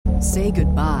Say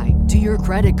goodbye to your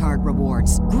credit card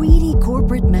rewards. Greedy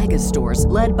corporate mega stores,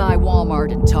 led by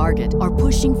Walmart and Target, are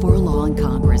pushing for a law in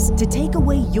Congress to take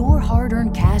away your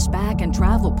hard-earned cash back and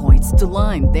travel points to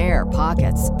line their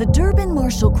pockets. The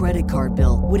Durbin-Marshall credit card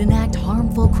bill would enact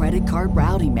harmful credit card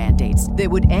routing mandates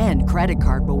that would end credit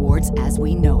card rewards as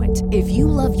we know it. If you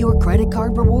love your credit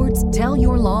card rewards, tell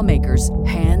your lawmakers,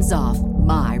 hands off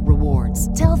my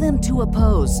rewards. Tell them to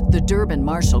oppose the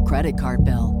Durbin-Marshall credit card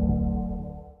bill.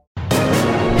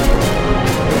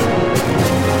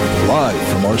 Live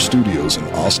from our studios in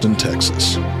Austin,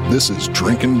 Texas, this is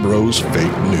Drinkin' Bros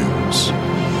Fake News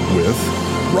with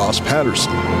Ross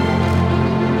Patterson,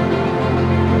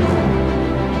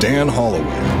 Dan Holloway,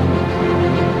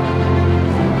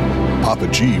 Papa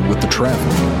G with the traffic,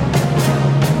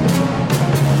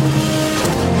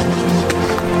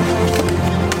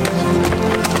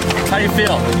 How you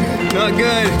feel? Not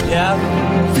good. Yeah?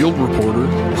 field reporter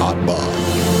Hot Bob,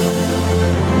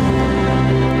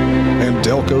 and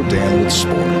Delco Dan with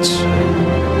sports.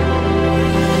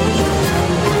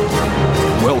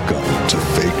 Welcome to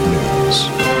Fake News.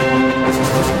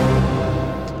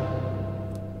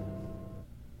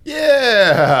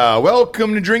 Yeah,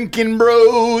 welcome to Drinkin'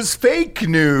 Bros Fake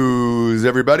News,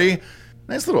 everybody.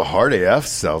 Nice little hard AF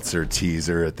seltzer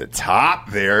teaser at the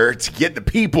top there to get the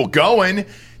people going.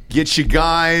 Get you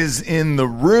guys in the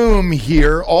room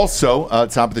here. Also,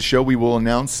 top of the show, we will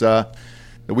announce that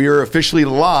we are officially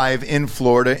live in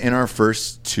Florida in our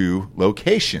first 2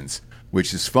 locations,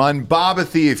 which is fun.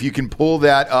 Bobathy, if you can pull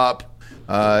that up,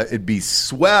 it'd be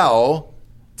swell.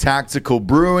 Tactical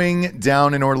Brewing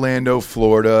down in Orlando,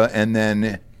 Florida, and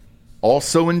then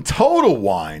also in Total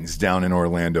Wines down in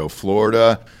Orlando,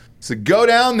 Florida. So go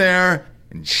down there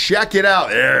and check it out.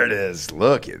 There it is.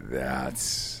 Look at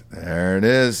that. There it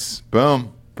is.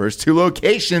 Boom. First 2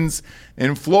 locations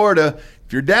in Florida.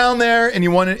 If you're down there and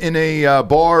you want it in a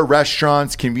bar,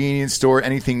 restaurants, convenience store,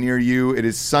 anything near you, it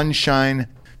is Sunshine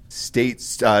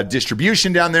State's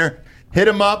distribution down there. Hit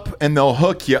them up and they'll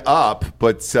hook you up.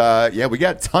 But yeah, we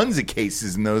got tons of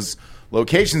cases in those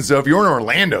locations. So if you're in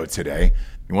Orlando today,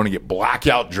 you want to get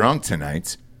blackout drunk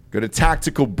tonight, go to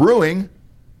Tactical Brewing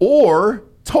or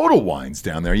Total Wines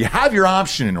down there. You have your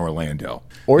option in Orlando.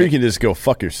 Or you can just go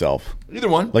fuck yourself. Either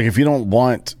one. Like if you don't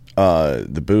want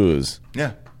the booze,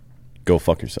 Yeah. go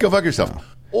fuck yourself. Go fuck yourself.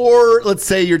 Or let's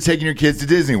say you're taking your kids to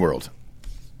Disney World.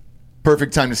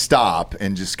 Perfect time to stop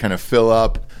and just kind of fill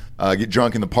up, get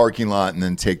drunk in the parking lot, and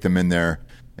then take them in there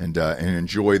and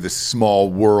enjoy the small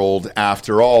world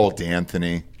after all,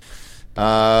 D'Anthony.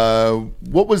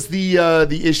 What was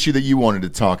the issue that you wanted to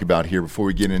talk about here before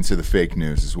we get into the fake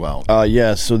news as well?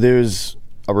 Yeah, so there's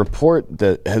a report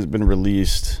that has been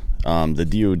released, the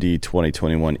DoD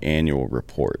 2021 annual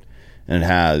report, and it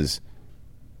has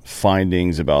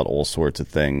findings about all sorts of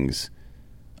things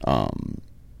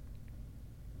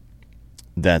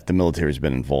that the military has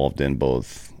been involved in,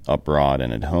 both abroad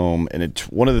and at home. And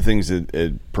one of the things that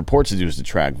it purports to do is to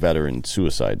track veteran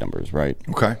suicide numbers, right?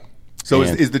 Okay. So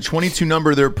is the 22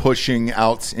 number they're pushing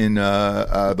out in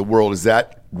the world, is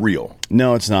that real?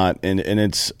 No, it's not. And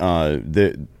it's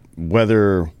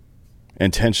whether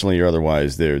intentionally or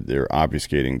otherwise, they're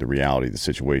obfuscating the reality of the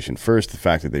situation. First, the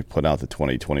fact that they put out the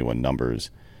 2021 numbers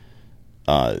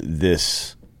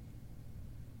this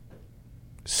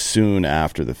soon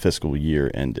after the fiscal year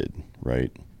ended,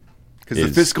 right? Because the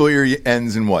fiscal year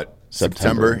ends in what?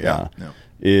 September? Yeah.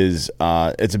 It's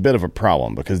a bit of a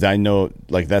problem because I know,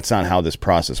 like, that's not how this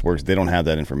process works. They don't have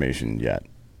that information yet.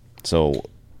 So,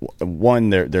 one,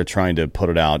 they're trying to put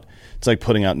it out. It's like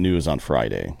putting out news on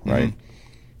Friday, right?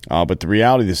 Mm-hmm. But the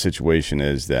reality of the situation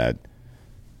is that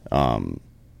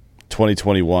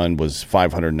 2021 was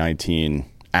 519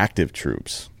 active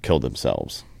troops killed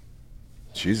themselves.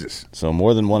 Jesus. So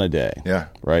more than one a day. Yeah.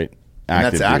 Right? And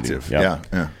that's active. Yep.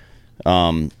 Yeah.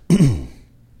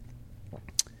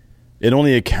 It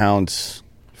only accounts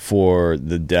for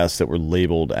the deaths that were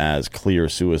labeled as clear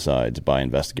suicides by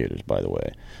investigators, by the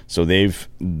way. So the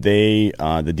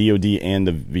DOD and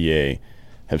the VA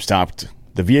have stopped.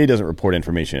 The VA doesn't report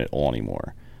information at all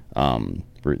anymore.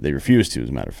 They refuse to, as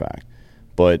a matter of fact.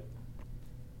 But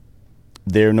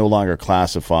they're no longer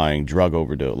classifying drug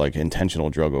overdose, like intentional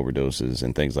drug overdoses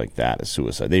and things like that, as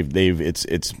suicide. They're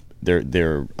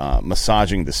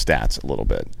massaging the stats a little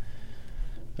bit.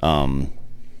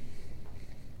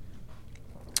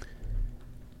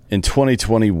 In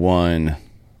 2021,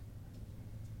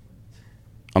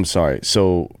 I'm sorry.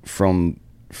 So from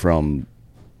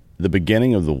the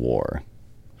beginning of the war,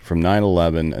 from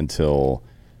 9/11 until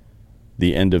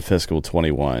the end of fiscal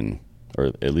 21,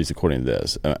 or at least according to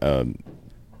this,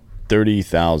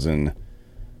 30,100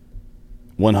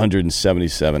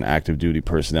 177 active duty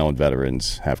personnel and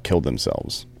veterans have killed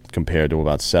themselves, compared to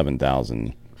about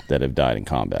 7,000 that have died in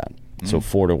combat. So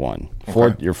 4 to 1.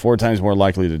 Okay. You're 4 times more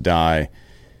likely to die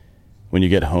when you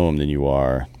get home than you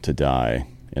are to die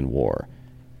in war.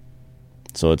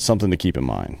 So it's something to keep in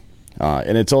mind.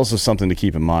 And it's also something to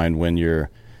keep in mind when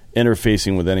you're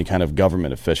interfacing with any kind of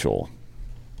government official.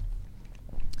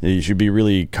 You should be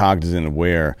really cognizant and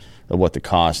aware of what the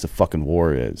cost of fucking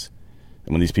war is.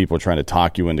 And when these people are trying to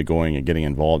talk you into going and getting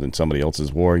involved in somebody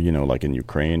else's war, like in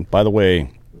Ukraine. By the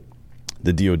way,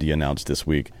 the DOD announced this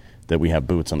week that we have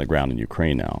boots on the ground in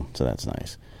Ukraine now, so that's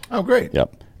nice. Oh, great.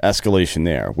 Yep, escalation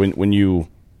there. When you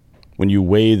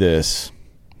weigh this,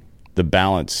 the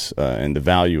balance and the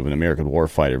value of an American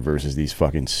warfighter versus these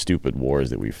fucking stupid wars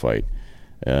that we fight,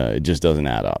 it just doesn't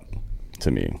add up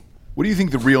to me. What do you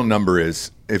think the real number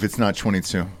is if it's not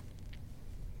 22?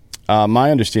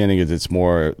 My understanding is it's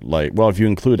more like, well, if you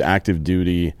include active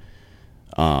duty,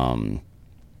 and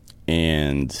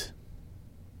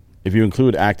if you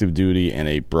include active duty and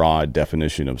a broad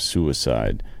definition of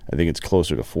suicide, I think it's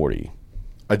closer to 40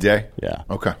 a day. Yeah.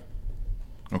 Okay.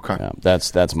 Yeah,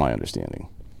 that's my understanding.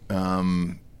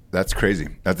 That's crazy.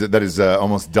 That is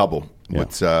almost double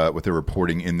what they're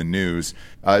reporting in the news.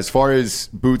 As far as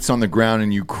boots on the ground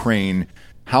in Ukraine,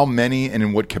 how many and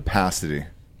in what capacity?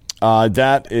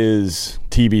 That is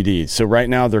TBD. So right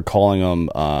now they're calling them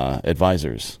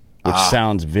advisors, which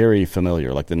sounds very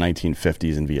familiar, like the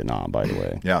 1950s in Vietnam, by the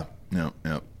way. Yeah.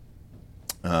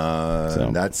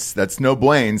 That's no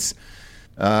Blaine's.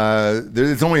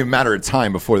 It's only a matter of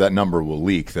time before that number will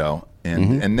leak, though.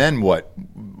 And then what?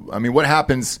 I mean, what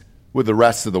happens with the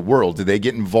rest of the world? Do they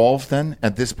get involved then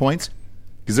at this point?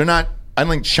 Because they're not. I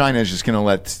don't think China is just going to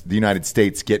let the United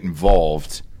States get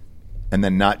involved and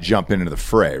then not jump into the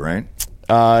fray, right?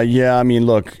 Yeah, I mean,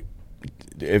 look,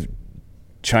 if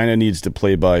China needs to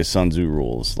play by Sun Tzu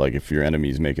rules, like if your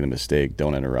enemy's making a mistake,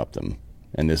 don't interrupt them.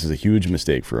 And this is a huge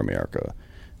mistake for America.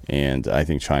 And I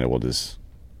think China will just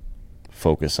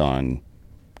focus on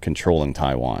controlling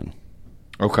Taiwan.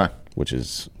 Okay. Which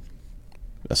is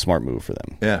a smart move for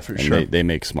them. Yeah, for and sure. They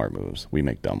make smart moves. We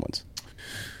make dumb ones.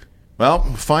 Well,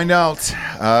 we'll find out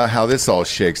how this all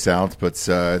shakes out, but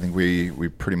I think we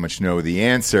pretty much know the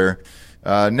answer.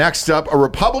 Next up, are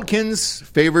Republicans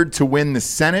favored to win the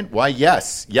Senate? Why,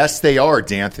 yes. Yes, they are,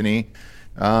 D'Anthony.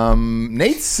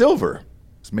 Nate Silver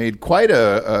has made quite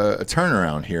a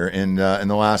turnaround here in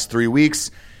the last 3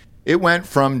 weeks. It went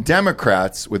from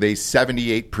Democrats with a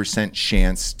 78%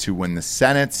 chance to win the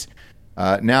Senate.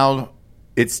 Now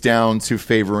it's down to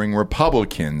favoring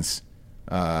Republicans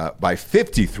by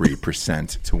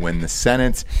 53% to win the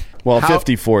Senate. Well,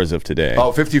 54 as of today.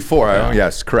 Oh, 54. Yeah.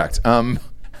 Yes, correct.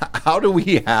 How do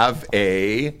we have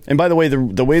a and by the way,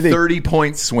 the way they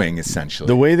 30-point swing, essentially?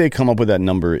 The way they come up with that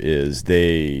number is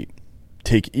they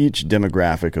take each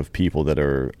demographic of people that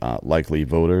are likely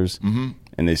voters, and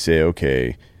they say,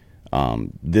 okay,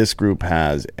 this group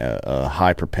has a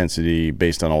high propensity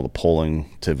based on all the polling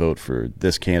to vote for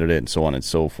this candidate and so on and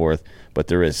so forth, but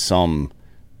there is some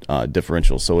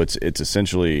differential. So it's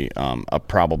essentially a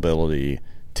probability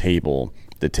table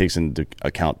that takes into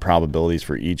account probabilities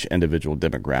for each individual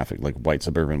demographic. Like white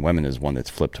suburban women is one that's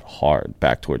flipped hard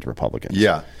back towards Republicans.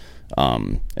 Yeah.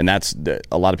 And that's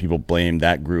a lot of people blame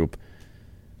that group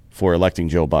for electing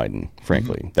Joe Biden,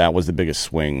 frankly. That was the biggest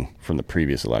swing from the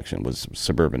previous election, was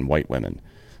suburban white women.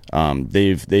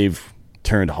 They've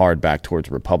turned hard back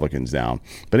towards Republicans now.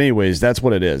 But anyways, that's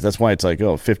what it is. That's why it's like,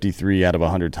 53 out of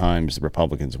 100 times the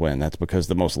Republicans win. That's because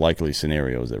the most likely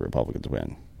scenario is that Republicans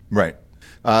win. Right.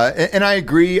 And I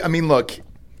agree. I mean, look,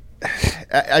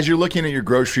 as you're looking at your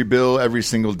grocery bill every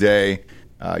single day,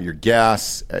 your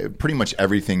gas, pretty much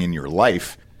everything in your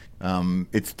life,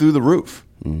 it's through the roof.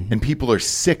 And people are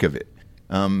sick of it.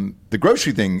 The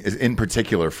grocery thing, is, in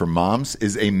particular for moms,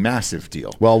 is a massive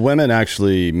deal. Well, women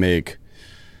actually make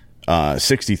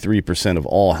 63% of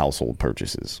all household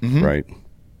purchases, right?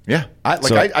 Yeah.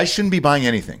 I shouldn't be buying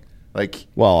anything.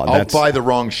 I'll buy the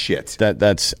wrong shit.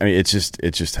 It's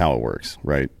just how it works,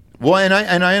 right? Well,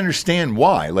 and I understand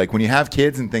why. Like when you have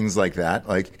kids and things like that,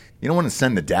 like you don't want to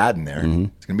send the dad in there. It's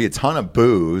going to be a ton of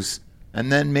booze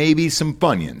and then maybe some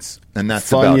Funyuns, and that's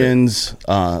Funyuns,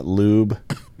 about it. lube.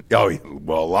 Oh,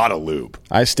 well, a lot of lube.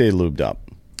 I stay lubed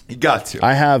up. You got to.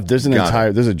 I have. There's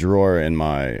a drawer in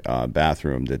my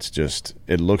bathroom that's just.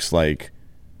 It looks like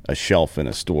a shelf in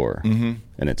a store, and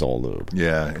it's all lube.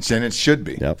 Yeah, and it should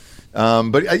be. Yep.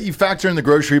 But you factor in the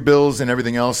grocery bills and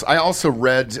everything else. I also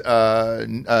read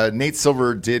Nate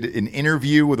Silver did an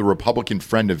interview with a Republican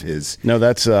friend of his. No,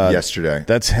 that's yesterday.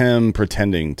 That's him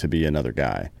pretending to be another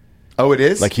guy. Oh, it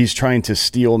is? Like he's trying to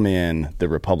steelman the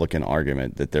Republican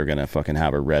argument that they're going to fucking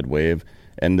have a red wave.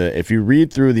 And if you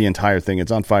read through the entire thing,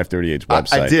 it's on 538's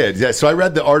website. I did. Yeah. So I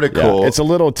read the article. Yeah, it's a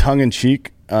little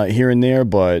tongue-in-cheek here and there,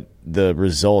 but the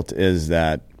result is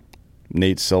that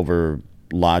Nate Silver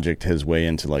logicked his way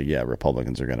into like, yeah,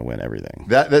 Republicans are going to win everything.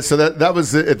 That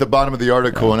was at the bottom of the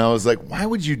article, and I was like, why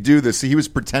would you do this? So he was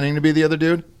pretending to be the other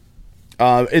dude?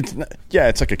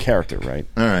 It's like a character, right?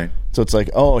 All right. So it's like,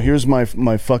 oh, here's my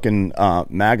fucking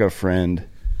MAGA friend.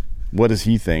 What does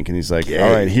he think? And he's like, Gay,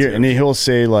 all right, here, dude. and he'll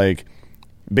say like,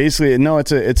 basically, no,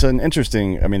 it's an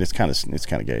interesting. I mean, it's kind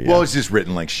of gay. Yeah. Well, it's just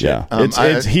written like shit.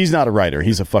 Yeah, he's not a writer.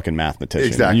 He's a fucking mathematician.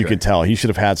 Exactly. You could tell he should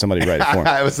have had somebody write it for him.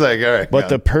 I was like, all right. But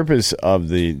the purpose of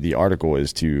the article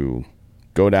is to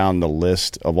go down the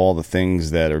list of all the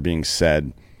things that are being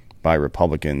said by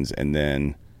Republicans, and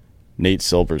then Nate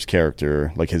Silver's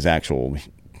character, like his actual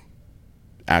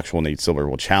Nate Silver,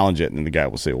 will challenge it, and then the guy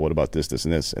will say, well, what about this, this,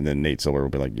 and this? And then Nate Silver will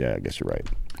be like, yeah, I guess you're right.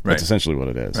 Right. That's essentially what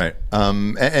it is. Right.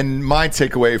 And my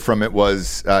takeaway from it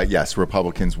was, yes,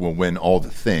 Republicans will win all the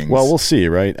things. Well, we'll see,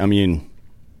 right? I mean,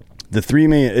 the three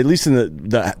main, at least in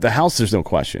the House, there's no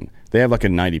question. They have like a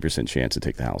 90% chance to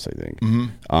take the House, I think.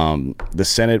 Mm-hmm. The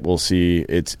Senate, we'll see.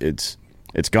 It's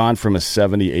gone from a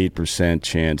 78%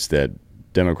 chance that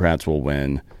Democrats will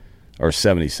win, or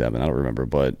 77, I don't remember,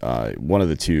 but one of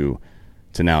the two,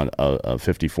 to now a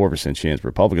 54% chance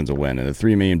Republicans will win. And the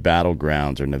three main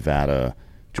battlegrounds are Nevada,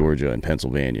 Georgia, and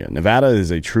Pennsylvania. Nevada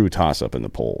is a true toss-up in the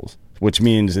polls, which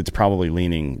means it's probably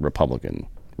leaning Republican,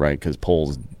 right? Because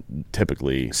polls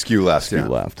typically skew left.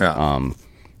 Yeah.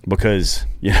 Because,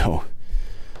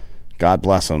 God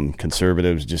bless them,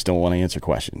 conservatives just don't want to answer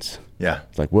questions. Yeah.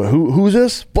 It's like, who's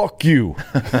this? Fuck you.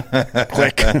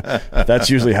 Click. That's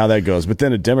usually how that goes. But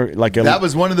then that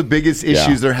was one of the biggest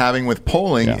issues they're having with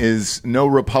polling is no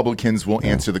Republicans will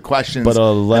answer the questions. But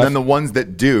and then the ones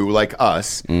that do, like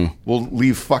us, will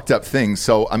leave fucked up things.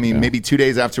 So, I mean, maybe 2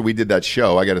 days after we did that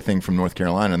show, I got a thing from North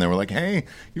Carolina, and they were like, hey,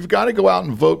 you've got to go out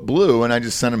and vote blue. And I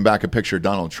just sent them back a picture of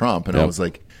Donald Trump. And I was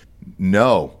like,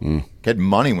 no. Get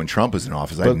money when Trump was in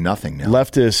office. I have nothing now.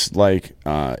 Leftists like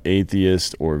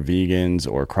atheists or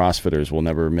vegans or CrossFitters will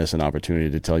never miss an opportunity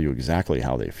to tell you exactly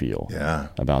how they feel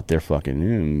about their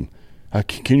fucking...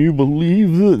 can you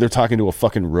believe that? They're talking to a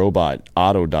fucking robot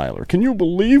auto dialer. Can you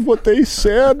believe what they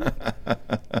said?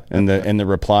 and the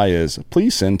reply is,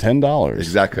 please send $10.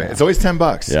 Exactly. It's always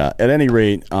 $10. Yeah. At any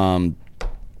rate,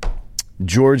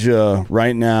 Georgia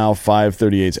right now,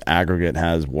 538's aggregate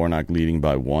has Warnock leading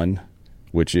by 1,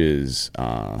 which is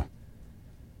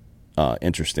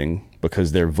interesting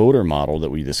because their voter model that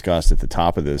we discussed at the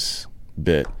top of this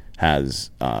bit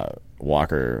has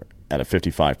Walker at a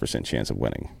 55% chance of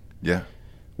winning. Yeah,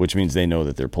 which means they know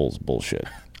that their poll's bullshit.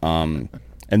 And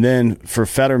then for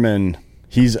Fetterman,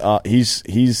 he's up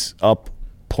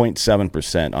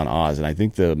 0.7% on Oz, and I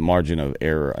think the margin of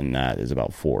error on that is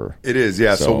about 4. It is,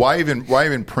 yeah. So why even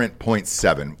print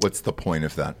 0.7? What's the point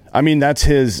of that? I mean, that's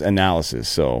his analysis.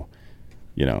 So,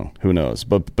 who knows?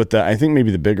 But I think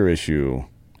maybe the bigger issue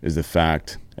is the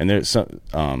fact, and there's some.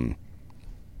 I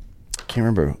can't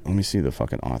remember. Let me see the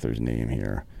fucking author's name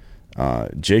here.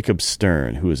 Jacob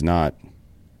Stern, who is not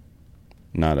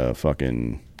a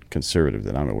fucking conservative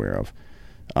that I'm aware of.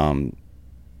 Wrote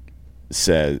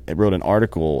an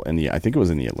article I think it was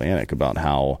in the Atlantic about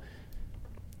how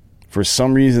for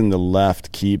some reason the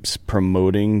left keeps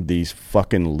promoting these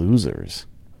fucking losers.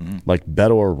 Like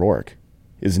Beto O'Rourke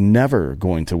is never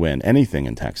going to win anything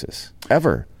in Texas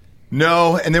ever.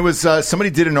 No, and there was somebody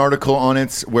did an article on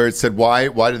it where it said why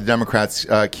do the Democrats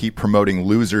keep promoting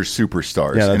loser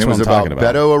superstars? Yeah, that's and it was what I'm talking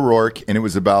about. Beto O'Rourke, and it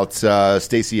was about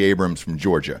Stacey Abrams from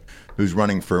Georgia, who's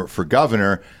running for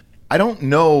governor. I don't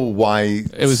know why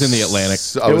it was in the Atlantic.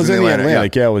 It was in the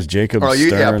Atlantic. Yeah, it was Jacob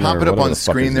Stern. Pop it up on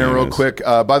screen there real quick.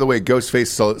 By the way,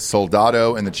 Ghostface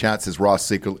Soldado in the chat says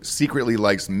Ross secretly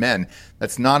likes men.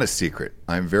 That's not a secret.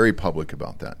 I'm very public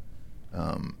about that.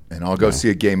 And I'll go see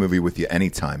a gay movie with you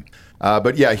anytime.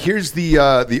 But yeah, here's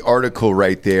the article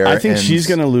right there. I think she's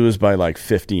going to lose by like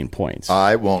 15 points.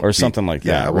 I won't, or something like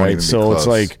that, right? So it's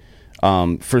like,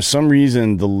 for some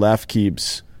reason, the left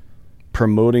keeps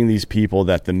promoting these people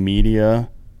that the media,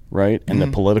 right, and the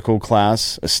political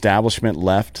class, establishment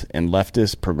left and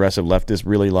leftists, progressive leftists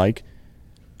really like,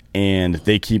 and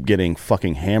they keep getting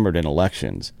fucking hammered in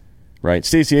elections, right?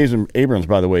 Stacey Abrams,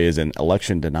 by the way, is an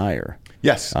election denier.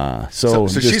 Yes. So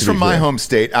she's from my home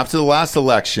state. After the last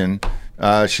election,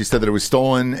 she said that it was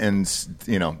stolen and,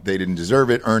 they didn't deserve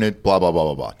it, earn it, blah, blah,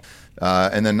 blah, blah, blah.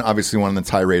 And then obviously won the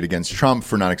tirade against Trump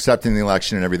for not accepting the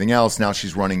election and everything else. Now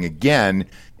she's running again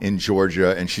in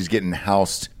Georgia, and she's getting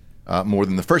housed more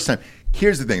than the first time.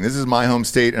 Here's the thing. This is my home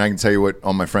state, and I can tell you what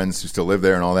all my friends who still live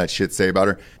there and all that shit say about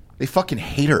her. They fucking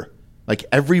hate her. Like,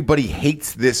 everybody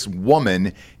hates this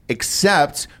woman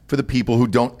except for the people who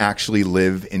don't actually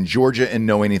live in Georgia and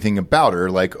know anything about her,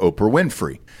 like Oprah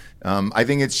Winfrey. I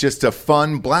think it's just a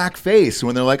fun black face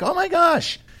when they're like, oh my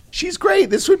gosh, she's great.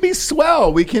 This would be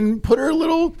swell. We can put her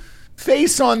little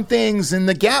face on things, and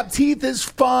the gap teeth is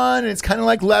fun, and it's kind of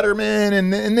like Letterman,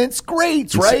 and it's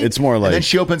great, right? It's more like... And then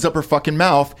she opens up her fucking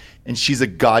mouth, and she's a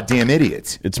goddamn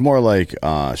idiot. It's more like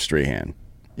Strahan.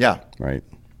 Yeah. Right?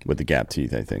 With the gap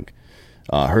teeth, I think.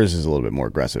 Hers is a little bit more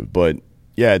aggressive. But,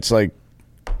 yeah, it's like,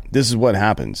 this is what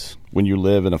happens when you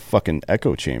live in a fucking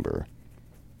echo chamber.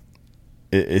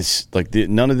 It's like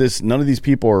none of these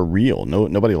people are real.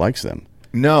 Nobody likes them.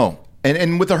 No.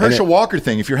 And with the Herschel Walker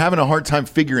thing, if you're having a hard time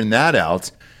figuring that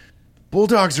out,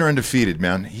 Bulldogs are undefeated,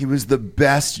 man. He was the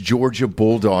best Georgia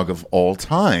Bulldog of all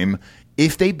time.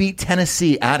 If they beat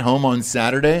Tennessee at home on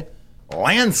Saturday,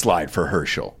 landslide for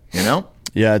Herschel, you know?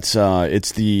 Yeah,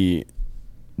 it's the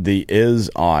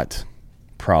is-ought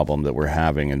problem that we're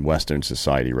having in Western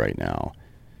society right now.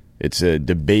 It's a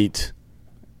debate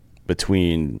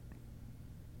between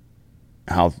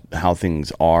how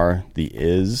things are, the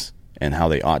is, and how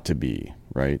they ought to be,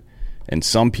 right? And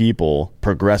some people,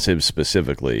 progressives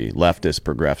specifically, leftist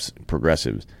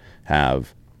progressives,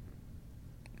 have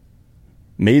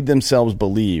made themselves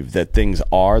believe that things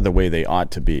are the way they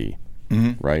ought to be,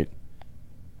 right?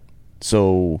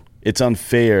 So it's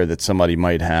unfair that somebody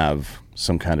might have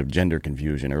some kind of gender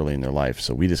confusion early in their life,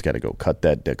 so we just got to go cut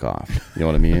that dick off. You know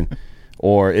what I mean?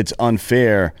 Or it's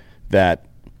unfair that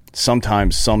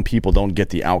sometimes some people don't get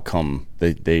the outcome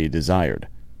they desired.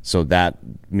 So that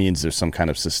means there's some kind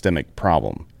of systemic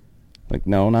problem. Like,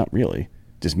 no, not really.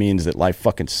 It just means that life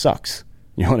fucking sucks.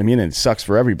 You know what I mean? And it sucks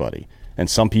for everybody. And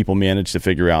some people manage to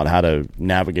figure out how to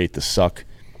navigate the suck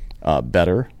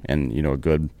better. And, you know, a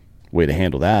good way to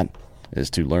handle that is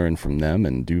to learn from them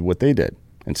and do what they did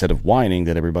instead of whining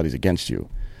that everybody's against you.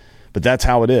 But that's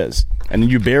how it is. And then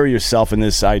you bury yourself in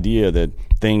this idea that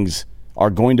things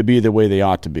are going to be the way they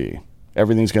ought to be.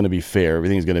 Everything's going to be fair.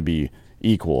 Everything's going to be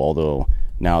equal, although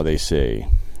now they say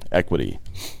equity.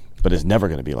 But it's never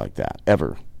going to be like that,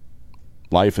 ever.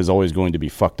 Life is always going to be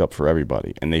fucked up for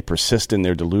everybody. And they persist in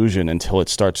their delusion until it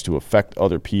starts to affect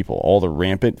other people. All the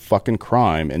rampant fucking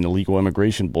crime and illegal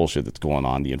immigration bullshit that's going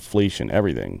on, the inflation,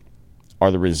 everything,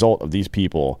 are the result of these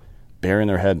people burying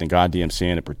their head in the goddamn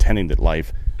sand and pretending that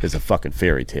life is a fucking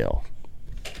fairy tale.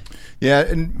 Yeah,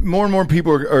 and more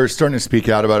people are starting to speak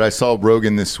out about it. I saw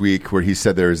Rogan this week where he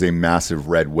said there is a massive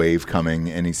red wave coming,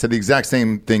 and he said the exact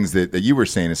same things that you were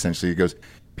saying, essentially. He goes,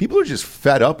 people are just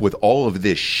fed up with all of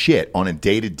this shit on a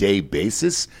day-to-day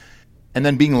basis and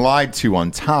then being lied to on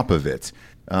top of it.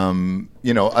 You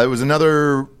know, I was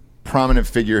another prominent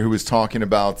figure who was talking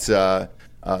about the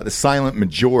silent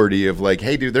majority of like,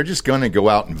 hey, dude, they're just going to go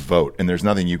out and vote, and there's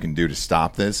nothing you can do to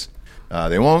stop this.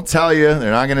 They won't tell you.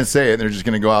 They're not going to say it. They're just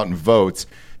going to go out and vote.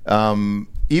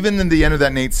 Even in the end of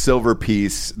that Nate Silver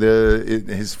piece,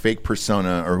 his fake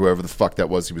persona or whoever the fuck that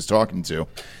was he was talking to,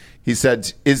 he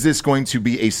said, is this going to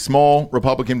be a small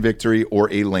Republican victory or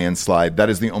a landslide? That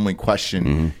is the only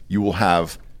question you will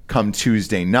have come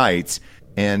Tuesday night.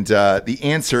 And the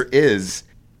answer is,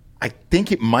 I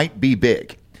think it might be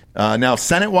big. Now,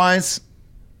 Senate-wise,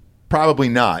 probably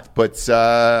not. But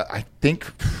I think...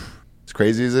 as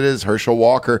crazy as it is, Herschel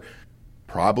Walker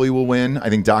probably will win. I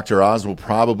think Dr. Oz will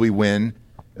probably win.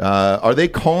 Are they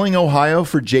calling Ohio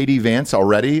for J.D. Vance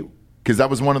already? Because that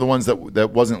was one of the ones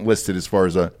that wasn't listed as far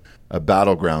as a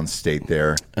battleground state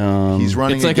there. He's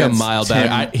running it's like against a mile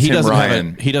back. He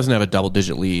doesn't have a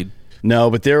double-digit lead. No,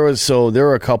 but there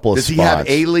were a couple of spots. Does he have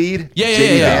a lead?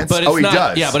 Yeah. But he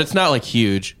does. Yeah, but it's not like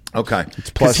huge. Okay,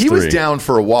 because he was down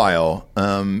for a while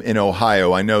in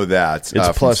Ohio. I know that.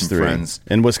 It's plus 3. Friends.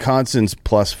 And Wisconsin's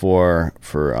plus 4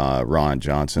 for Ron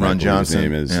Johnson. Ron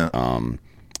Johnson. His name is. Yeah.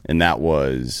 And that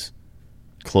was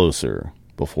closer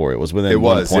before. It was within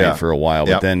 1 point for a while.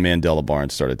 But then Mandela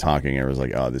Barnes started talking, and it was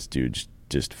like, oh, this dude's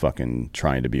just fucking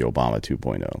trying to be Obama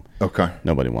 2.0. Okay.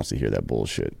 Nobody wants to hear that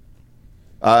bullshit.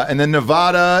 And then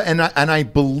Nevada, and I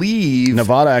believe...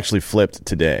 Nevada actually flipped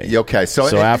today. Okay,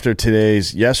 so after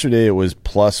yesterday it was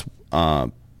plus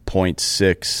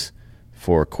 0.6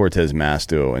 for Cortez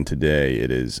Masto, and today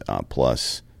it is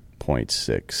plus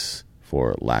 0.6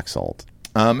 for Laxalt.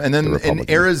 And then in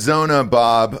Arizona,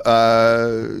 Bob,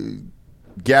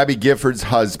 Gabby Gifford's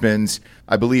husband,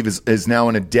 I believe, is now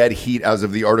in a dead heat as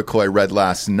of the article I read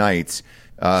last night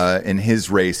in his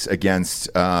race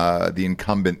against the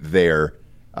incumbent there.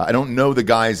 I don't know the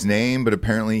guy's name, but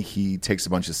apparently he takes a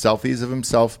bunch of selfies of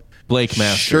himself Blake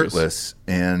Masters. shirtless,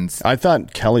 and I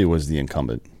thought Kelly was the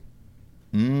incumbent.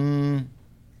 I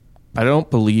don't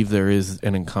believe there is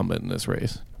an incumbent in this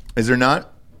race. is there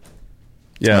not?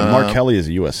 Yeah, Mark Kelly is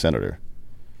a U.S. senator.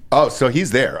 Oh, so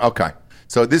he's there. Okay.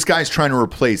 So this guy's trying to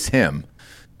replace him.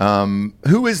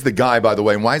 Who is the guy, by the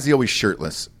way, and why is he always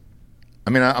shirtless? I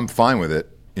mean, I'm fine with it.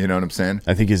 You know what I'm saying?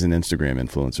 I think he's an Instagram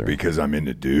influencer. Because I'm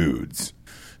into dudes.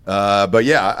 But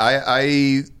yeah,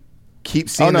 I keep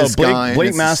seeing this guy.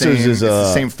 Blake Masters is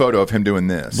the same photo of him doing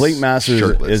this. Blake Masters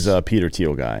shirtless. is a Peter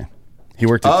Thiel guy. He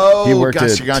worked at Thiel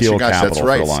Capital That's for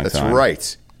right. a long That's time.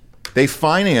 right. They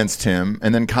financed him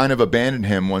and then kind of abandoned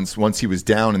him once he was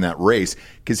down in that race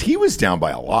because he was down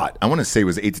by a lot. I want to say it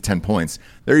was 8 to 10 points.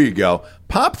 There you go.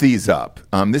 Pop these up.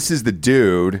 This is the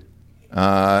dude.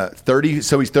 30.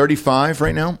 So he's 35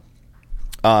 right now.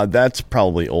 That's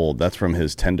probably old. That's from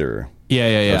his Tinder.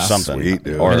 Yeah. Or something. Sweet,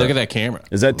 dude. Or, Hey, look at that camera.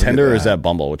 Is that Tinder or is that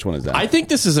Bumble? Which one is that? I think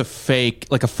this is a fake,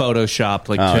 like a Photoshop,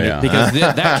 like yeah. because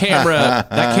that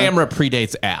camera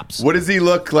predates apps. What does he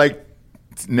look like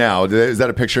now? Is that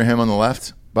a picture of him on the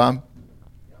left, Bob?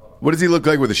 What does he look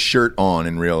like with a shirt on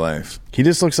in real life? He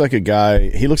just looks like a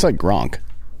guy. He looks like Gronk.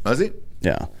 Does he?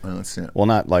 Yeah. Well, let's see. Well,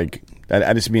 not like.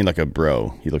 I just mean like a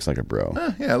bro. He looks like a bro.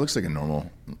 Yeah, it looks like a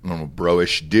normal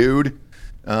bro-ish dude.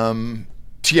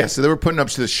 Yeah, so they were putting up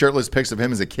the shirtless pics of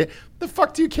him as a kid. The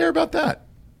fuck do you care about that?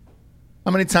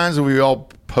 How many times have we all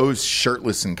posed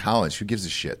shirtless in college? Who gives a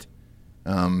shit?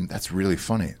 That's really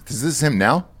funny. Is this him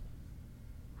now?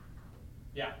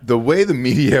 Yeah. The way the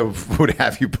media would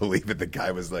have you believe it, the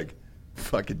guy was like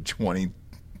fucking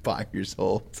 25 years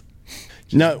old.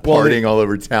 Partying all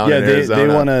over town in Arizona.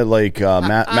 They want to like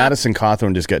Madison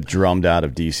Cawthorn just got drummed out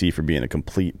of D.C. for being a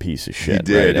complete piece of shit.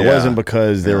 He did, right? It yeah. wasn't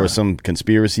because there was some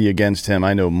conspiracy against him.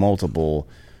 I know multiple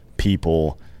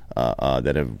people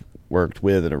that have worked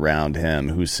with and around him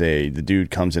who say the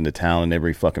dude comes into town and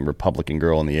every fucking Republican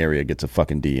girl in the area gets a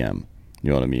fucking DM. You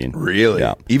know what I mean? Really?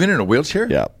 Yeah. Even in a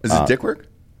wheelchair? Yeah. Does his dick work?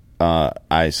 I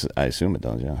assume it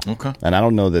does, yeah. Okay. And I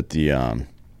don't know that the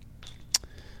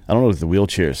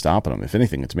wheelchair is stopping him. If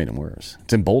anything, it's made him worse.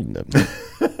 It's emboldened him.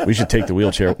 We should take the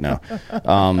wheelchair now.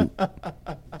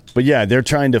 But yeah, they're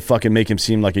trying to fucking make him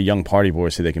seem like a young party boy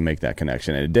so they can make that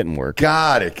connection, and it didn't work.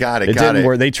 Got it. It didn't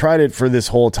work. They tried it for this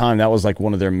whole time. That was like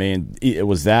one of their main. It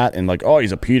was that, and like, oh,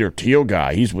 he's a Peter Thiel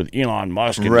guy. He's with Elon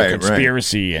Musk and the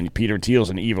conspiracy, and Peter Thiel's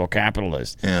an evil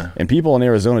capitalist. Yeah. And people in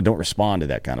Arizona don't respond to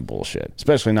that kind of bullshit,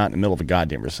 especially not in the middle of a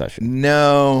goddamn recession.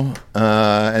 No.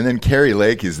 And then Carrie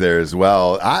Lake is there as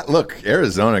well. Look,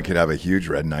 Arizona could have a huge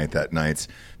red night that night.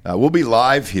 We'll be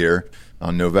live here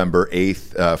on November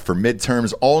 8th for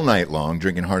midterms all night long,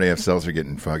 drinking hard AF seltzer,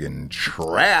 getting fucking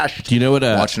trashed. Do you know what?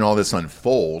 Watching all this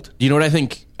unfold. Do you know what I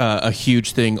think a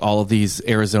huge thing all of these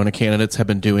Arizona candidates have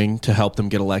been doing to help them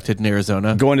get elected in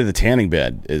Arizona? Going to the tanning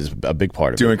bed is a big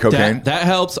part of Doing it. cocaine? That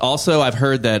helps. Also, I've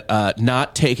heard that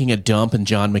not taking a dump in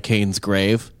John McCain's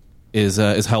grave is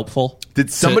helpful. Did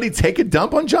somebody take a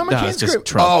dump on John McCain's it's just grave?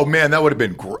 Trump. Oh, man, that would have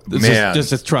been great. Man.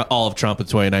 Just all of Trump in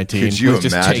 2019. Could you was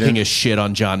just imagine? taking a shit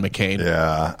on John McCain.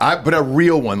 Yeah. But a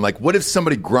real one. Like, what if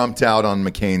somebody grumped out on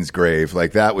McCain's grave?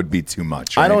 Like, that would be too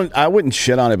much, right? I wouldn't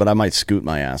shit on it, but I might scoot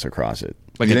my ass across it.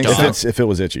 Like You a think dog. so? If it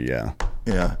was itchy, yeah.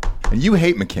 Yeah. And you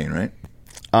hate McCain, right?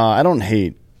 I don't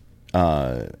hate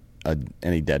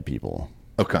any dead people.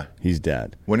 Okay. He's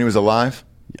dead. When he was alive?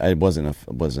 I wasn't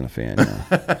a fan.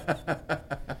 Yeah.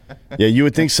 Yeah, you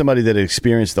would think somebody that had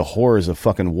experienced the horrors of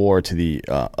fucking war to the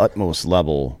utmost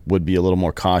level would be a little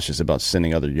more cautious about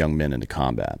sending other young men into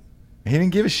combat. He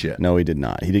didn't give a shit. No, he did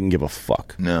not. He didn't give a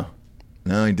fuck No,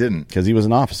 he didn't. because he was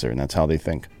an officer, and that's how they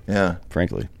think. Yeah.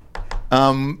 Frankly.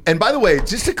 And by the way,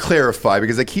 just to clarify,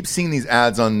 because I keep seeing these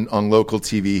ads on local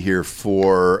TV here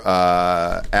for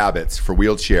Abbott's, for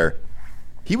wheelchair.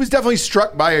 He was definitely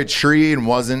struck by a tree and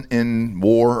wasn't in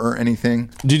war or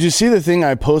anything. Did you see the thing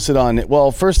I posted on?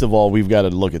 Well, first of all, we've got to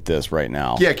look at this right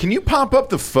now. Yeah, can you pop up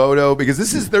the photo?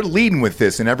 Because they're leading with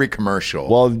this in every commercial.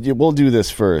 Well, we'll do this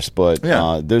first, but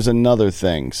Yeah. there's another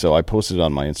thing. So I posted it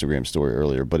on my Instagram story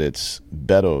earlier, but it's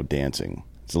Beto dancing.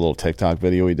 It's a little TikTok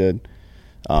video he did.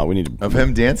 We need to. Of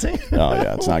him dancing? Oh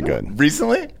yeah, it's not good.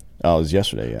 Recently? Oh, it was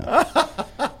yesterday,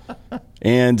 yeah.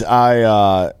 And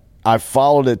I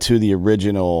followed it to the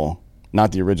original,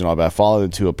 not the original, but I followed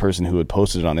it to a person who had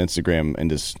posted it on Instagram and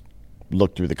just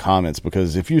looked through the comments,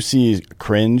 because if you see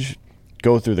cringe,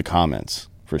 go through the comments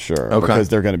for sure, Okay. because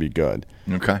they're going to be good.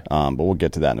 Okay. But we'll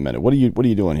get to that in a minute. What are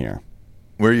you doing here?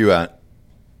 Where are you at?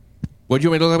 What do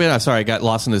you want me to look at? I'm sorry, I got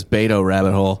lost in this Beto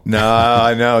rabbit hole. No,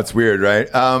 I know. It's weird, right?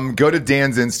 Go to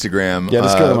Dan's Instagram. Yeah,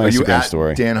 let's go to my Are you Instagram at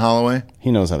story. Dan Holloway?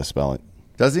 He knows how to spell it.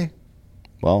 Does he?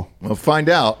 Well, We'll find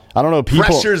out. I don't know.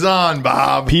 Pressure's on,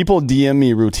 Bob. People DM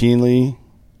me routinely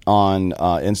on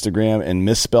Instagram and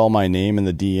misspell my name in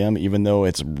the DM, even though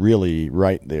it's really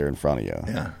right there in front of you.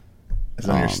 Yeah. Is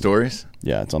it on your stories?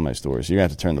 Yeah, it's on my stories. You're going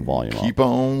to have to turn the volume up. Keep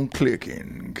on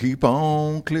clicking. Keep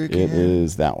on clicking. It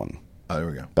is that one. Oh, there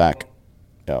we go. Back.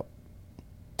 Yep.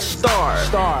 Star.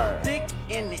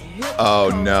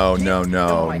 Oh, no.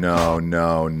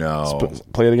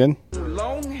 Play it again.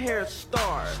 Long hair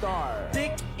star.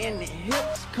 Dick in the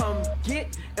hips, come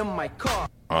get in my car.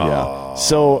 Yeah.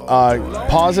 So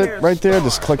pause it right there.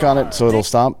 Just click on it so it'll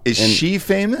stop. Is she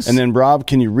famous? And then, Rob,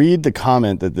 can you read the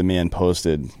comment that the man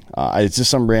posted? It's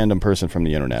just some random person from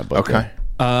the internet. But Okay.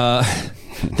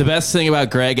 The best thing about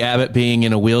Greg Abbott being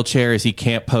in a wheelchair is he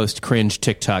can't post cringe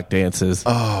TikTok dances.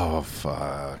 Oh,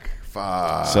 fuck.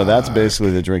 So that's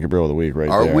basically the Drink and Bro of the week right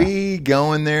Are there. we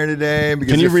going there today?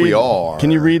 Because Can you if read, we are.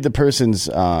 Can you read the person's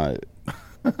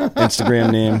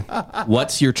Instagram name?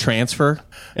 What's your transfer?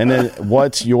 And then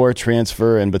what's your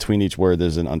transfer? And between each word,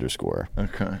 there's an underscore.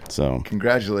 Okay. So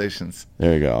Congratulations.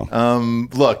 there you go.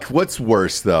 Look, what's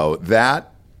worse, though? That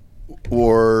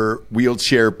or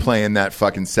wheelchair playing that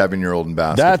fucking 7-year-old in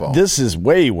basketball? This is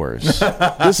way worse.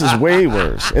 This is way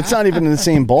worse. It's not even in the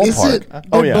same ballpark. Is it?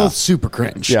 They're both super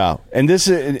cringe. Yeah, and this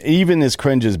is even as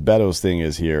cringe as Beto's thing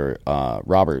is here.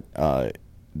 Robert,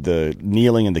 the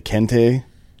kneeling in the kente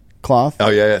cloth. Oh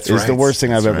yeah, that's is the worst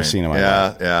thing I've ever right. seen in my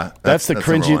life. Yeah. That's the number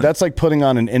cringy. one. That's like putting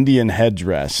on an Indian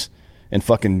headdress and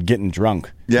fucking getting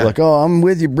drunk. Yeah. Like, oh, I'm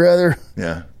with you, brother.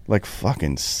 Yeah. Like,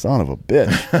 fucking son of a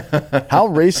bitch. How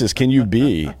racist can you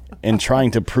be in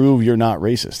trying to prove you're not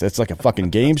racist? That's like a fucking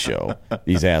game show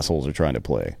these assholes are trying to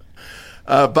play.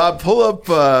 Bob, pull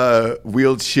up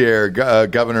wheelchair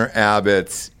Governor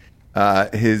Abbott's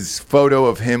his photo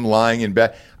of him lying in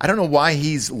bed. I don't know why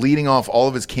he's leading off all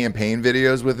of his campaign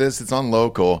videos with this. It's on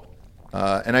local.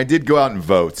 And I did go out and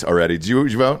vote already. Did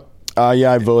you vote?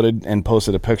 Yeah, I voted and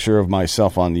posted a picture of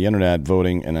myself on the internet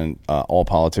voting in an all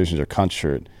politicians are cunt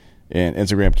shirt. And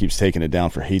Instagram keeps taking it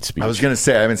down for hate speech. I was going to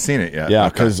say, I haven't seen it yet. Yeah,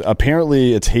 Okay. because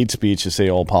apparently it's hate speech to say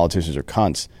all politicians are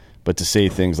cunts, but to say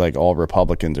things like all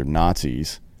Republicans are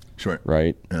Nazis, Sure.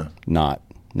 right? Yeah. Not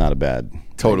a bad thing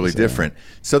Totally to say. different.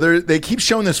 So they keep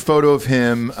showing this photo of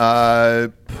him.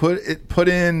 Put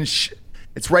in.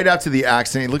 It's right after the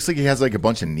accident. It looks like he has like a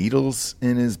bunch of needles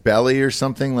in his belly or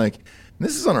something. Like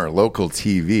this is on our local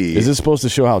TV. Is this supposed to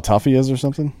show how tough he is or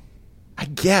something? I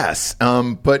guess.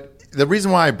 But the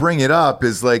reason why I bring it up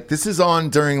is like this is on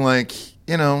during like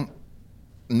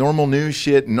normal news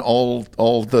shit and all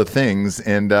the things.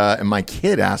 And my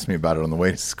kid asked me about it on the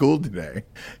way to school today,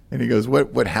 and he goes,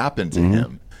 "What happened to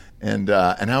him?" And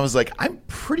I was like, I'm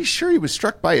pretty sure he was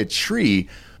struck by a tree,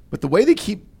 but the way they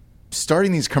keep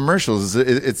starting these commercials,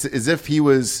 it's as if he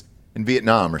was in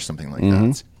Vietnam or something like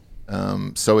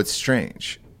that. So it's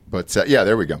strange. But yeah,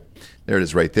 there we go. There it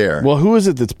is right there. Well, who is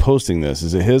it that's posting this?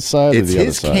 Is it his side or It's the other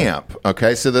his side? camp.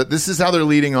 Okay, so this is how they're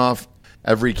leading off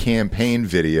every campaign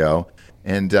video,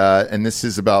 and this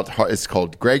is about. It's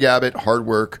called Greg Abbott: Hard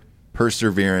Work,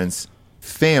 Perseverance,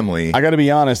 Family. I got to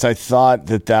be honest. I thought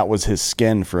that was his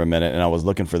skin for a minute, and I was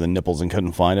looking for the nipples and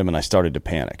couldn't find him, and I started to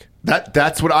panic.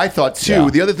 That's what I thought too. Yeah.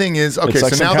 The other thing is, okay, It's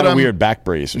like so some now kind that of I'm weird back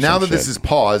brace. Or now some that this shit. is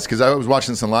paused because I was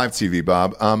watching this on live TV,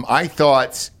 Bob. I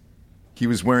thought he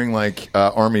was wearing like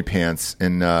army pants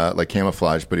and like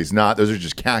camouflage, but he's not. Those are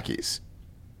just khakis.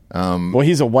 Well,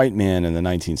 he's a white man in the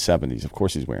 1970s. Of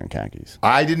course, he's wearing khakis.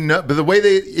 I didn't know, but the way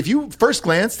if you first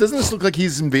glance, doesn't this look like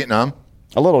he's in Vietnam?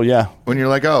 A little, yeah. When you're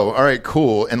like, oh, all right,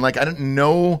 cool, and like I don't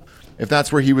know if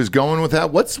that's where he was going with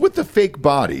that. What's with the fake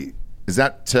body? Is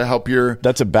that to help your?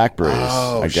 That's a back brace,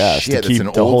 Oh, I guess, shit, to keep that's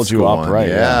an to old hold you school upright.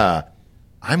 one. Yeah.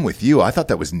 I'm with you. I thought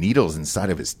that was needles inside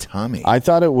of his tummy. I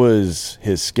thought it was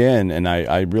his skin, and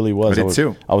I really was. I did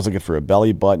too. I was looking for a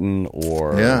belly button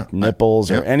or Yeah. nipples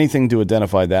or Yeah. anything to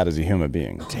identify that as a human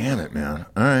being. Damn it, man.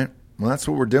 All right. Well, that's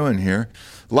what we're doing here.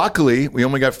 Luckily, we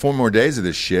only got 4 more days of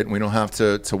this shit, and we don't have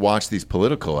to watch these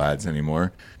political ads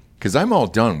anymore because I'm all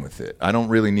done with it. I don't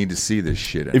really need to see this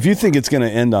shit anymore. If you think it's going to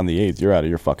end on the 8th, you're out of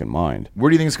your fucking mind.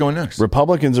 Where do you think it's going next?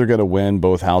 Republicans are going to win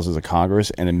both houses of Congress,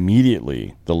 and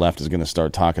immediately the left is going to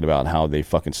start talking about how they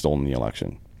fucking stolen the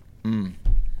election. And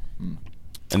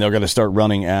they're going to start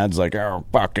running ads like, oh,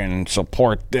 fucking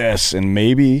support this. And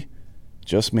maybe,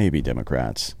 just maybe,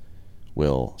 Democrats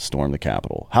will storm the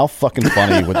Capitol. How fucking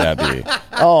funny would that be?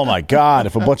 Oh, my God.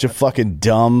 If a bunch of fucking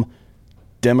dumb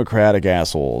Democratic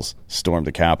assholes stormed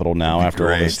the Capitol now after all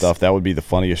great. this stuff, that would be the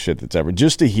funniest shit that's ever.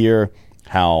 Just to hear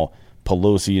how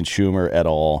Pelosi and Schumer et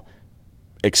al.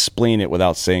 explain it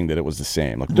without saying that it was the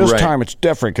same. Like this Right. time it's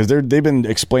different because they've been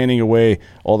explaining away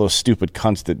all those stupid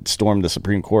cunts that stormed the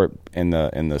Supreme Court in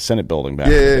the Senate building back.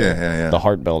 Yeah. The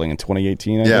Hart building in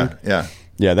 2018. I think.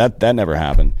 Yeah. That never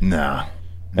happened. Nah.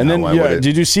 And No, then why would it?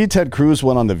 did you see Ted Cruz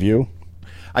went on The View?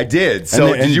 I did.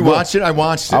 So did you watch it? I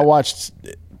watched it. I watched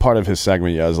part of his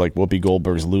segment. Yeah, I was like, Whoopi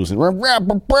Goldberg's losing,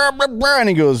 and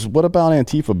he goes, "What about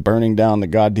Antifa burning down the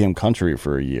goddamn country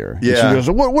for a year?" And Yeah. she goes,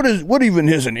 "What even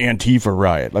is an Antifa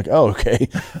riot?" Like, oh, okay,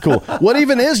 cool. What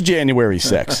even is January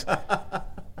 6th?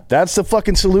 That's the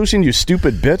fucking solution, you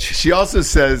stupid bitch. She also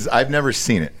says, I've never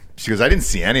seen it. She goes, I didn't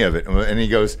see any of it. And he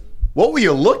goes, what were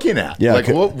you looking at? Yeah, like,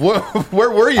 where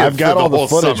were you? I've got for all the whole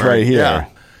footage summer? right here. Yeah.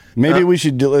 Maybe we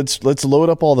should let's load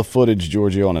up all the footage,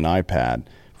 Giorgio, on an iPad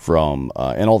from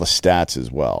and all the stats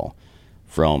as well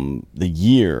from the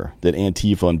year that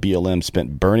Antifa and BLM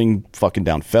spent burning fucking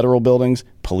down federal buildings,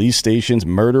 police stations,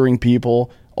 murdering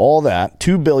people, all that,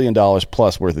 $2 billion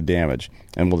plus worth of damage,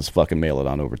 and we'll just fucking mail it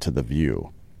on over to The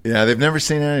View. Yeah, they've never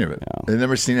seen any of it. No. They've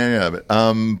never seen any of it.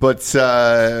 But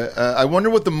I wonder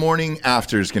what the morning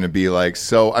after is going to be like.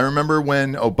 So I remember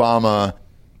when Obama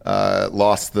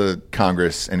lost the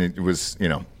Congress, and it was,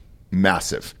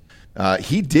 massive.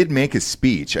 He did make a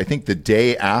speech, I think the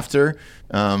day after,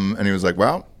 and he was like,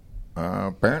 well,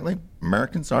 apparently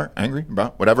Americans are angry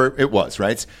about whatever it was,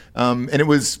 right? And it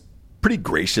was pretty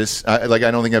gracious. I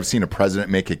don't think I've seen a president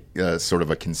make a sort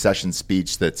of a concession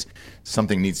speech that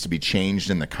something needs to be changed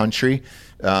in the country.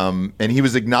 And he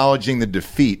was acknowledging the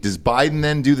defeat. Does Biden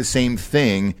then do the same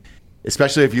thing,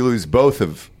 especially if you lose both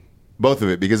of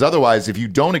it? Because otherwise, if you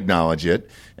don't acknowledge it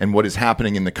and what is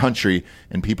happening in the country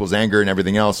and people's anger and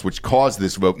everything else, which caused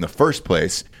this vote in the first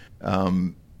place,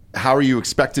 how are you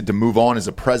expected to move on as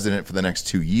a president for the next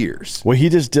 2 years? Well, he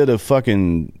just did a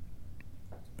fucking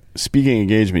speaking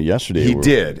engagement yesterday. He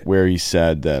did. Where he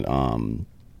said that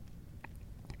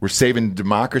we're saving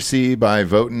democracy by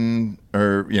voting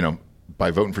by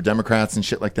voting for Democrats and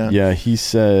shit like that. Yeah, he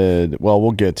said, well,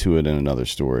 we'll get to it in another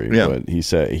story, Yeah. but he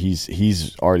said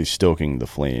he's already stoking the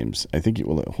flames. I think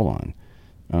hold on.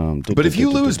 But if you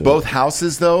lose both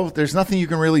houses, though, there's nothing you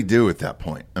can really do at that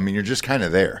point. I mean, you're just kind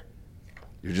of there.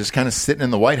 You're just kind of sitting in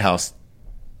the White House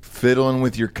fiddling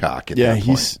with your cock at that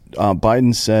point.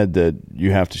 Biden said that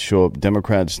you have to show up,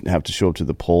 Democrats have to show up to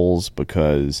the polls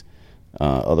because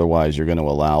otherwise you're going to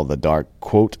allow the dark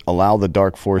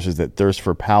forces that thirst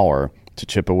for power to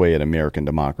chip away at American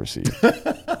democracy.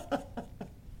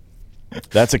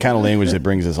 That's the kind of language that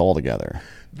brings us all together.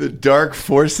 The dark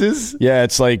forces? Yeah,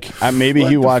 it's like maybe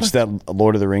he watched that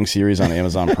Lord of the Rings series on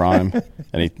Amazon Prime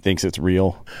and he thinks it's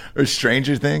real. Or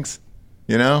Stranger Things,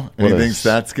 and he thinks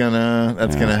that's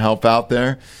gonna help out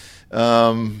there.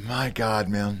 My God,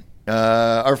 man.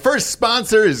 Our first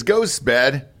sponsor is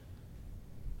GhostBed.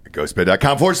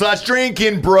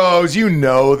 GhostBed.com/drinking bros. You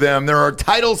know them. They're our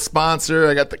title sponsor.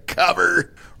 I got the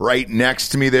cover right next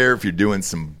to me there. If you're doing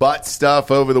some butt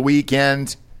stuff over the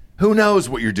weekend, who knows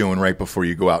what you're doing right before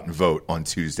you go out and vote on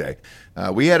Tuesday.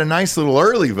 We had a nice little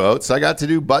early vote, so I got to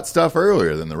do butt stuff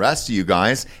earlier than the rest of you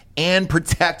guys and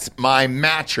protect my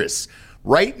mattress.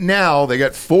 Right now, they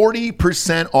got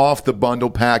 40% off the bundle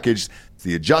package. It's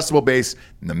the adjustable base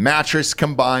and the mattress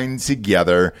combined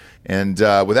together. And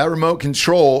with that remote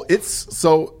control,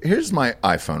 so here's my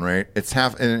iPhone, right?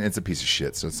 And it's a piece of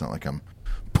shit, so it's not like I'm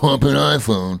pumping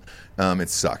iPhone. It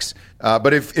sucks.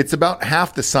 But if it's about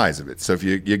half the size of it. So if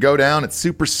you go down, it's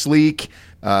super sleek.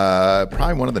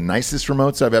 Probably one of the nicest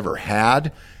remotes I've ever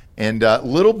had. And a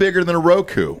little bigger than a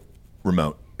Roku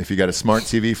remote. If you got a smart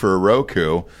TV for a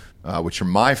Roku, which are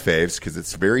my faves because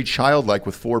it's very childlike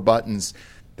with 4 buttons.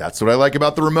 That's what I like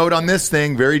about the remote on this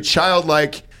thing. Very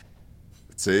childlike.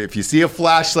 So if you see a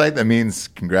flashlight, that means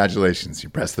congratulations. You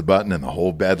press the button and the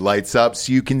whole bed lights up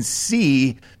so you can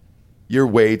see your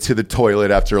way to the toilet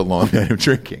after a long night of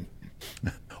drinking.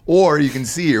 Or you can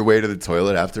see your way to the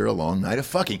toilet after a long night of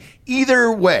fucking.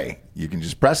 Either way, you can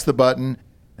just press the button.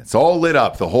 It's all lit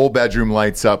up. The whole bedroom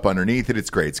lights up underneath it.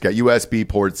 It's great. It's got USB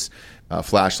ports,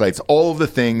 flashlights, all of the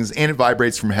things, and it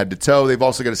vibrates from head to toe. They've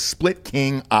also got a split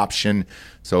king option.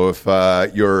 So if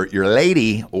your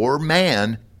lady or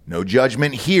man, no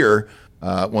judgment here,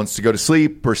 wants to go to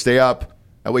sleep or stay up,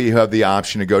 that way you have the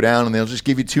option to go down, and they'll just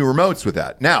give you 2 remotes with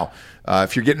that. Now,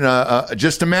 if you're getting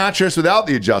just a mattress without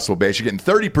the adjustable base, you're getting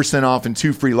 30% off and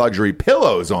 2 free luxury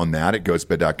pillows on that at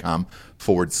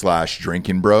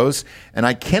ghostbed.com/drinking bros. And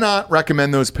I cannot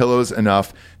recommend those pillows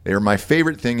enough. They are my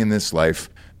favorite thing in this life,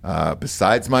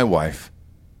 besides my wife,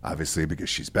 obviously, because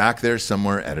she's back there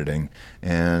somewhere editing.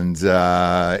 And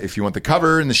if you want the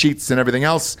cover and the sheets and everything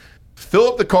else, Fill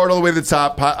up the card all the way to the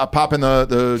top. Pop in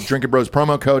the Drinking Bros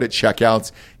promo code at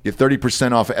checkouts. Get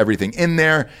 30% off of everything in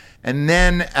there. And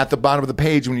then at the bottom of the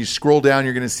page, when you scroll down,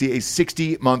 you're going to see a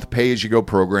 60-month pay-as-you-go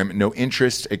program. No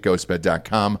interest at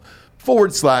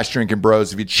ghostbed.com/Drinking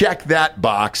Bros. If you check that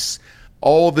box,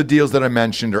 all the deals that I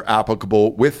mentioned are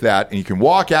applicable with that. And you can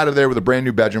walk out of there with a brand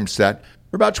new bedroom set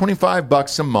for about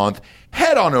 $25 a month.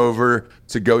 Head on over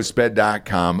to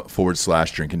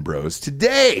ghostbed.com/Drinking Bros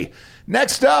today.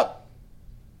 Next up,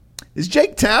 is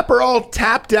Jake Tapper all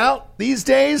tapped out these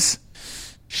days?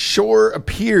 Sure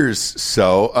appears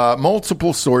so.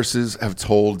 Multiple sources have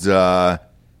told every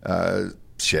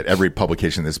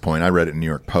publication at this point. I read it in New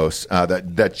York Post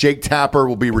that Jake Tapper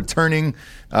will be returning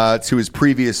to his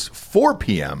previous 4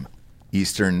 p.m.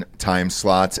 Eastern time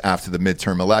slots after the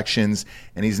midterm elections,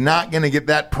 and he's not going to get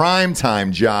that prime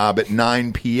time job at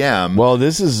 9 p.m. Well,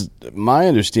 this is my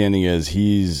understanding is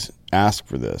he's asked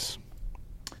for this.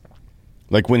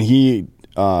 Like when they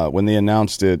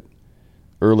announced it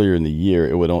earlier in the year,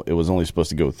 it was only supposed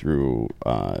to go through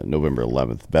November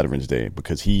 11th, Veterans Day,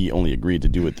 because he only agreed to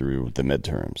do it through the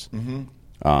midterms. Mm-hmm.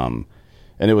 And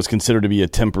it was considered to be a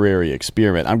temporary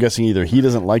experiment. I'm guessing either he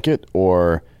doesn't like it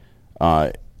or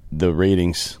the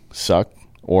ratings suck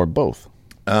or both.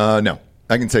 No,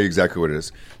 I can tell you exactly what it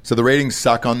is. So the ratings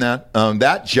suck on that.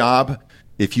 That job,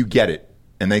 if you get it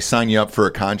and they sign you up for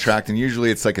a contract, and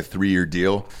usually it's like a 3-year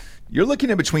deal, you're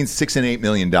looking at between $6 and $8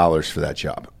 million for that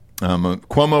job.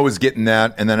 Cuomo was getting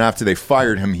that, and then after they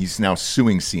fired him, he's now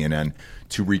suing CNN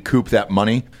to recoup that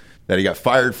money that he got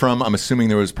fired from. I'm assuming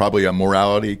there was probably a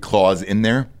morality clause in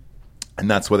there, and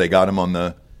that's why they got him on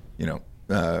the,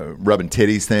 rubbing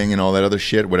titties thing and all that other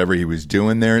shit, whatever he was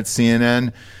doing there at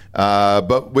CNN.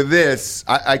 But with this,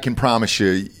 I can promise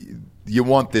you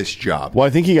want this job. Well, I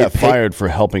think he got fired for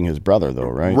helping his brother, though,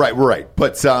 right? Right.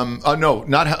 But no,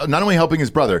 not only helping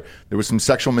his brother. There was some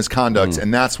sexual misconduct,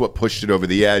 and that's what pushed it over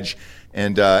the edge.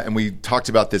 And we talked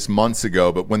about this months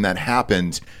ago, but when that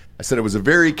happened, I said it was a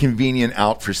very convenient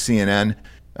out for CNN.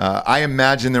 I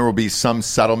imagine there will be some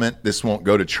settlement. This won't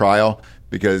go to trial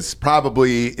because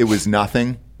probably it was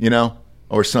nothing,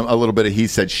 or a little bit of he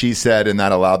said, she said, and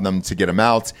that allowed them to get him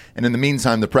out. And in the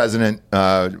meantime, the president,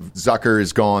 Zucker,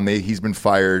 is gone. He's been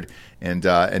fired, and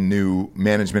new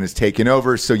management has taken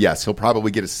over. So, yes, he'll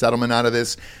probably get a settlement out of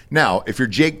this. Now, if you're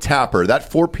Jake Tapper, that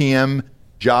 4 p.m.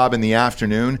 job in the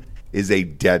afternoon is a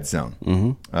dead zone.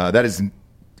 Mm-hmm. That is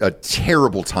a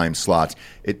terrible time slot.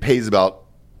 It pays about,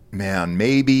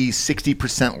 maybe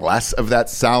 60% less of that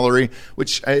salary,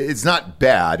 which is not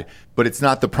bad, but it's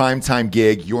not the primetime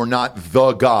gig. You're not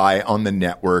the guy on the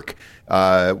network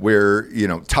where,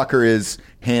 Tucker is,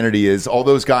 Hannity is. All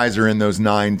those guys are in those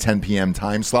 9, 10 p.m.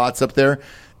 time slots up there.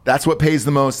 That's what pays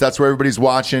the most. That's where everybody's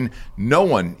watching. No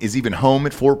one is even home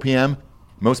at 4 p.m.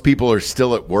 Most people are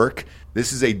still at work.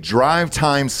 This is a drive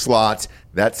time slot.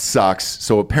 That sucks.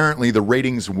 So apparently the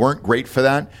ratings weren't great for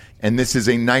that. And this is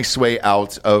a nice way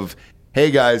out of, hey,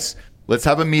 guys, let's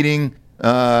have a meeting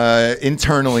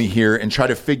internally here and try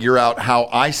to figure out how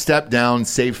I step down,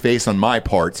 save face on my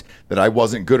part, that I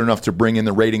wasn't good enough to bring in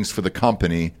the ratings for the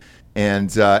company.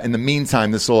 And in the meantime,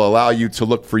 this will allow you to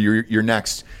look for your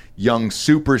next young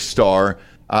superstar.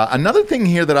 Another thing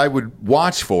here that I would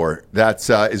watch for that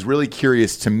is really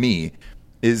curious to me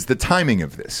is the timing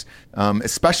of this,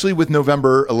 especially with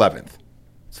November 11th.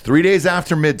 It's 3 days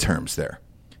after midterms there.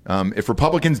 If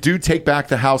Republicans do take back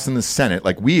the House and the Senate,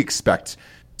 like we expect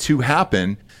to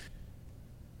happen,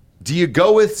 do you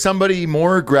go with somebody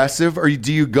more aggressive or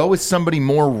do you go with somebody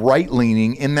more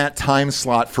right-leaning in that time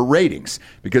slot for ratings?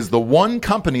 Because the one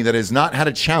company that has not had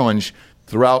a challenge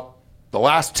throughout the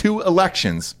last 2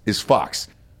 elections is Fox.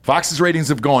 Fox's ratings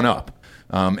have gone up,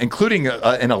 including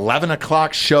an 11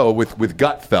 o'clock show with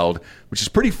Gutfeld, which is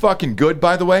pretty fucking good,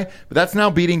 by the way. But that's now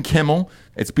beating Kimmel.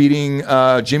 It's beating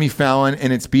Jimmy Fallon,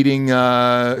 and it's beating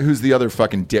who's the other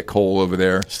fucking dickhole over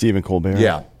there? Stephen Colbert.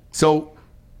 Yeah. So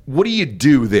what do you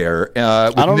do there? I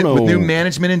don't know. With new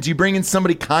management, and do you bring in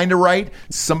somebody kind of right,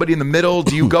 somebody in the middle?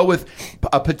 Do you go with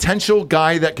a potential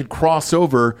guy that could cross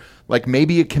over, like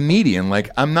maybe a comedian? Like,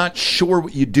 I'm not sure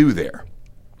what you do there.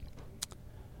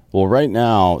 Well, right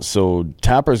now, so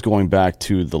Tapper's going back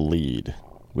to the lead,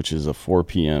 which is a 4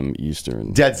 p.m.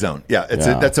 Eastern. Dead zone. Yeah,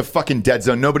 that's a fucking dead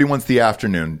zone. Nobody wants the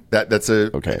afternoon. That's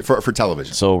for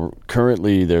television. So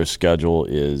currently their schedule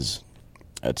is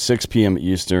at 6 p.m.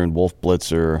 Eastern, Wolf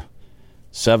Blitzer,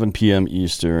 7 p.m.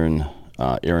 Eastern,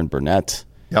 Aaron Burnett,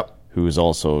 who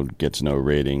also gets no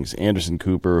ratings, Anderson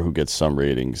Cooper, who gets some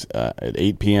ratings at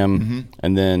 8 p.m.,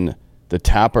 and then the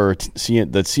Tapper,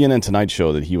 the CNN Tonight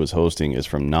Show that he was hosting is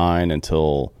from 9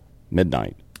 until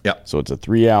midnight. Yeah. So it's a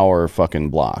 3-hour fucking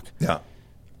block. Yeah.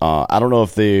 I don't know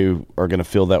if they are going to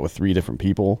fill that with 3 different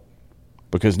people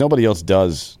because nobody else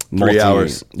does 3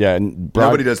 hours. Yeah.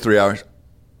 Nobody does 3 hours.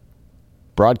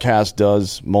 Broadcast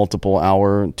does multiple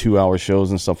hour, 2-hour shows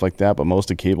and stuff like that, but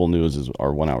most of cable news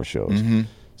are 1-hour shows. Mm-hmm.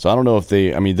 So I don't know if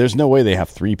there's no way they have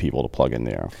 3 people to plug in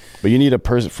there. But you need a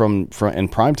person from in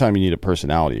primetime, you need a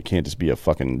personality. It can't just be a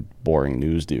fucking boring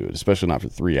news dude, especially not for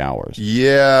 3 hours.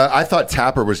 Yeah, I thought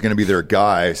Tapper was going to be their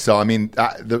guy. So, I mean,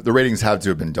 the ratings have to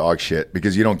have been dog shit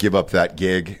because you don't give up that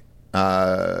gig.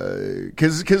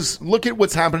 Because look at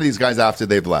what's happened to these guys after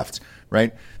they've left,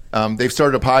 right? They've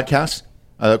started a podcast.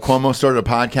 Cuomo started a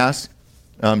podcast,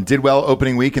 did well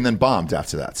opening week, and then bombed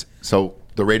after that. So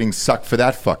the ratings sucked for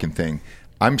that fucking thing.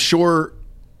 I'm sure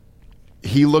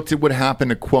he looked at what happened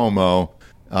to Cuomo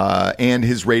and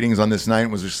his ratings on this night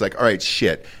and was just like, all right,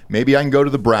 shit, maybe I can go to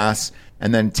the brass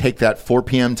and then take that 4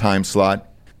 p.m. time slot,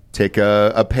 take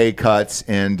a pay cut,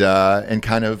 and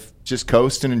kind of just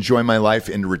coast and enjoy my life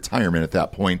into retirement at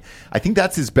that point. I think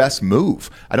that's his best move.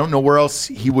 I don't know where else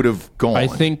he would have gone. I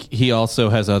think he also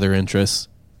has other interests,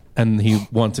 and he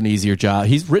wants an easier job.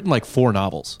 He's written like 4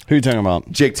 novels. Who are you talking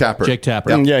about? Jake Tapper. Jake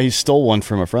Tapper. Yeah, he stole one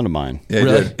from a friend of mine. Yeah, he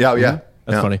Really? did. Yeah.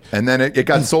 That's funny. And then it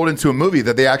got sold into a movie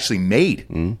that they actually made.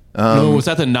 No, was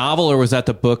that the novel or was that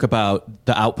the book about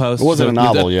the Outpost? It wasn't a So-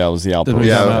 novel. that- Yeah, it was the Outpost.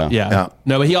 Yeah.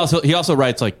 No, but he also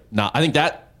writes like I think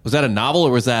was that a novel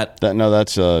or was that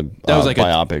That's a was like a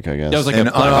biopic, I guess. that was like An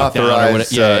a Black Hawk Down or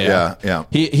unauthorized, whatever. yeah.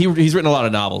 He's written a lot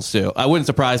of novels too. I wouldn't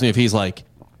surprise me if he's like,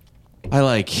 I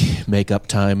like makeup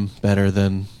time better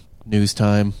than news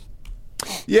time.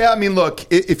 Yeah, I mean, look,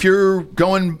 if you're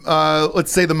going,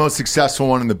 let's say the most successful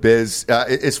one in the biz,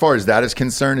 as far as that is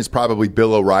concerned, is probably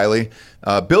Bill O'Reilly.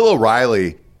 Bill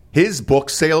O'Reilly, his book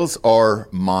sales are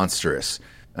monstrous.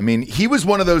 I mean, he was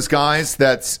one of those guys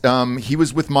that he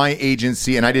was with my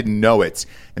agency and I didn't know it.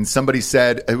 And somebody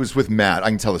said, it was with Matt. I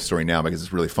can tell the story now because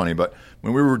it's really funny. But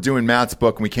when we were doing Matt's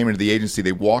book and we came into the agency,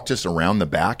 they walked us around the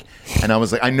back. And I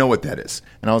was like, I know what that is.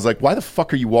 And I was like, why the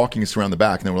fuck are you walking us around the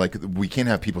back? And they were like, we can't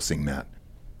have people sing Matt.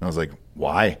 And I was like,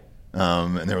 why?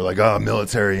 And they were like, oh,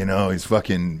 military, he's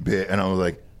fucking big. And I was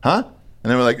like, huh?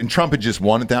 And they were like, and Trump had just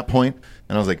won at that point.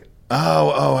 And I was like,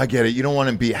 oh, I get it. You don't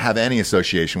want to have any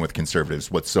association with conservatives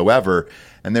whatsoever.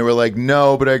 And they were like,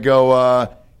 no, but I go,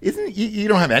 you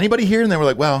don't have anybody here? And they were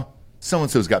like, well,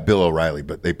 so-and-so's got Bill O'Reilly,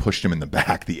 but they pushed him in the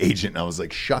back, the agent. And I was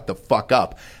like, shut the fuck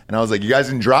up. And I was like, you guys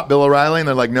didn't drop Bill O'Reilly? And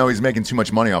they're like, no, he's making too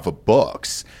much money off of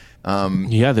books.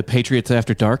 Yeah, the Patriots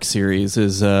After Dark series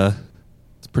is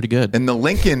it's pretty good. And the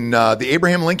Lincoln, the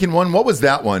Abraham Lincoln one, what was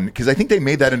that one? Because I think they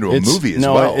made that into a movie as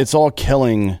well. No, it's all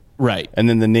killing. Right. And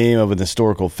then the name of an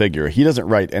historical figure. He doesn't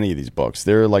write any of these books.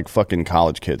 They're like fucking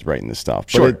college kids writing this stuff.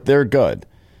 But Sure. they're good.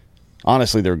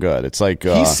 Honestly, they're good. It's like...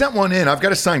 He sent one in. I've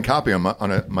got a signed copy on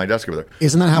my desk over there.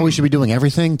 Isn't that how we should be doing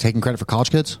everything? Taking credit for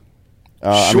college kids?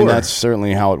 I mean, that's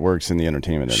certainly how it works in the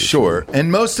entertainment industry. Sure.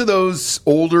 And most of those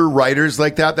older writers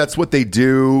like that, that's what they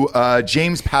do.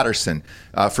 James Patterson,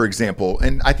 for example,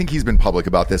 and I think he's been public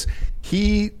about this.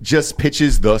 He just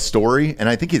pitches the story, and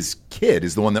I think his kid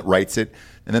is the one that writes it.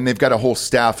 And then they've got a whole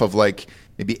staff of like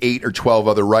maybe 8 or 12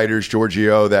 other writers,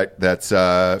 Giorgio, that's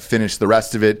finished the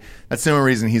rest of it. That's the only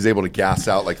reason he's able to gas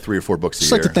out like 3 or 4 books a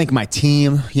Just year. like to thank my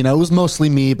team. It was mostly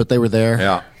me, but they were there.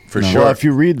 Yeah, for sure. Well, if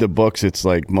you read the books, it's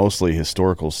like mostly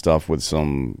historical stuff with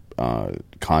some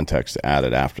context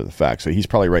added after the fact. So he's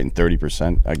probably writing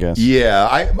 30%, I guess. Yeah,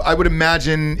 I would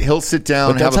imagine he'll sit down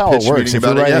But and that's have a how pitch it works. meeting If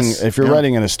you're, about writing, it. Yes. if you're Yeah.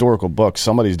 writing an historical book,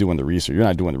 somebody's doing the research. You're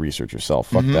not doing the research yourself.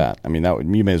 Fuck Mm-hmm. that. I mean,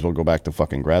 you may as well go back to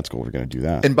fucking grad school if you're going to do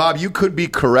that. And Bob, you could be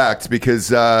correct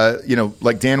because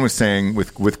like Dan was saying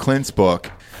with Clint's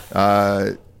book,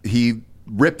 he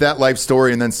ripped that life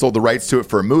story and then sold the rights to it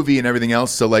for a movie and everything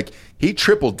else. So like he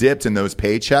triple dipped in those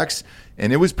paychecks,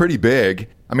 and it was pretty big.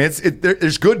 I mean,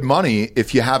 there's good money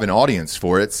if you have an audience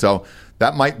for it. So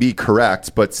that might be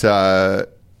correct, but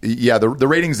yeah, the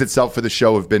ratings itself for the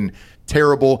show have been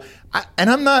terrible. And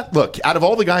I'm not out of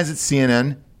all the guys at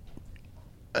CNN.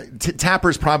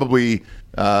 Tapper's probably,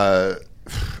 I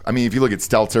mean, if you look at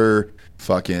Stelter,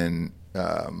 fucking,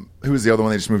 who was the other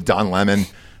one they just moved? Don Lemon.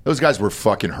 Those guys were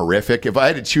fucking horrific. If I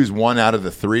had to choose one out of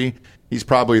the 3, he's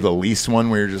probably the least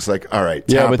one where you're just like, all right,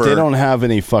 Tapper. Yeah, but they don't have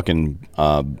any fucking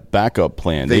backup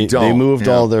plan. They don't, They moved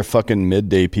yeah. all their fucking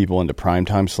midday people into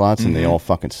primetime slots, and they all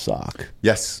fucking suck.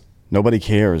 Yes. Nobody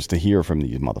cares to hear from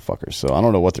these motherfuckers. So I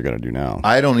don't know what they're going to do now.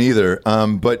 I don't either.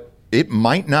 But it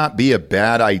might not be a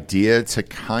bad idea to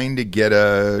kind of get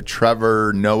a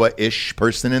Trevor Noah-ish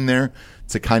person in there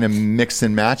to kind of mix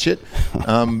and match it,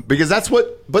 because that's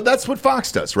what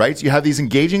Fox does, right? You have these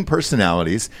engaging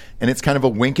personalities, and it's kind of a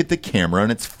wink at the camera,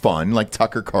 and it's fun, like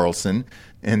Tucker Carlson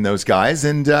and those guys,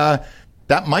 and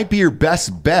that might be your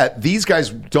best bet. These guys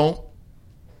don't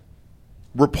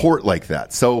report like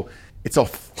that, so it's a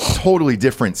totally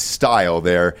different style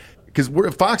there. Because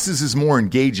Fox's is more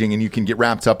engaging, and you can get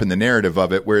wrapped up in the narrative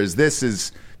of it, whereas this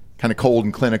is kind of cold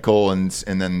and clinical, and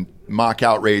then mock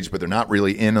outrage, but they're not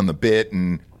really in on the bit.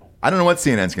 And I don't know what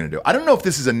CNN's going to do. I don't know if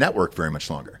this is a network very much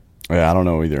longer. Yeah, I don't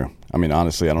know either. I mean,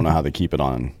 honestly, I don't know how they keep it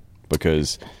on,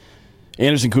 because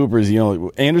Anderson Cooper is,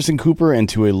 Anderson Cooper and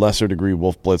to a lesser degree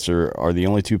Wolf Blitzer are the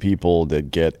only two people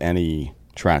that get any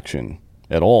traction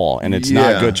at all, and it's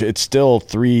not good. It's still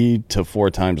 3 to 4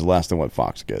 times less than what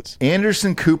Fox gets.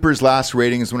 Anderson Cooper's last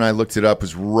ratings, when I looked it up,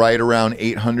 was right around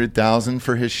 800,000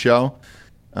 for his show,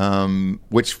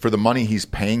 which for the money he's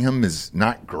paying him is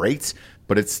not great,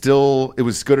 but it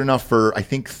was good enough for, I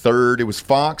think, third. It was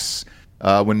Fox.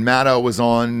 When Maddow was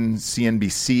on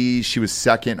CNBC, she was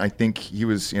second. I think he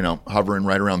was, hovering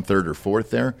right around third or fourth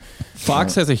there.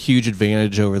 Fox has a huge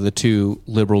advantage over the two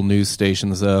liberal news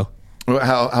stations, though.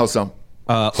 How so?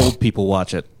 Old people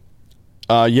watch it.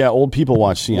 Yeah, old people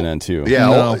watch CNN too. Yeah,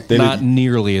 no, not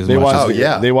nearly as they much. Watch,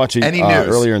 they watch it Any news.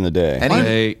 Earlier in the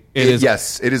day.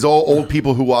 Yes, it is all old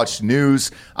people who watch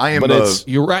news. I am.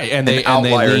 You're right, and an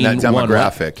outlier in that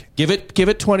demographic. Give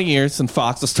it 20 years, and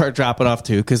Fox will start dropping off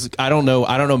too. Because I don't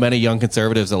know many young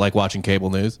conservatives that like watching cable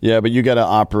news. Yeah, but you got to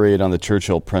operate on the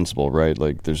Churchill principle, right?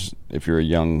 Like, if you're a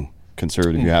young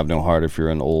conservative, you have no heart. If you're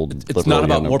an old it's liberal, not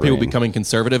about more brain. people becoming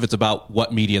conservative. It's about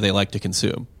what media they like to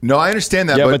consume. No, I understand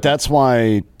that. Yeah, but that's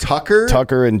why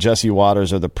Tucker and Jesse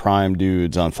Waters are the prime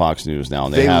dudes on Fox News now.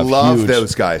 And they have love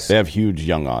those guys. They have huge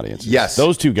young audiences. Yes,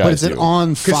 those two guys. But is it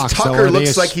on Fox? Because Tucker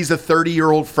looks like he's a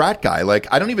 30-year-old frat guy. Like,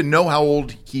 I don't even know how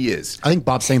old he is. I think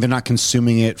Bob's saying they're not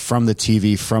consuming it from the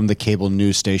TV, from the cable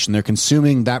news station. They're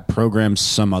consuming that program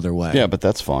some other way. Yeah, but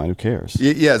that's fine. Who cares?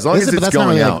 Yeah, as long as it's going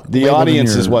really out. like The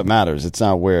audience is what matters. It's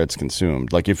not where it's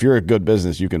consumed. Like, if you're a good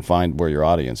business, you can find where your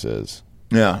audience is.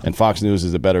 Yeah. And Fox News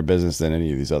is a better business than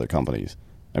any of these other companies.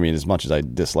 I mean, as much as I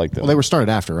dislike them. Well, they were started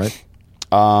after, right?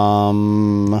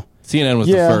 CNN was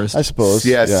the first, I suppose.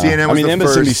 Yeah, CNN was the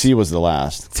first. MSNBC was the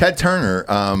last. Ted Turner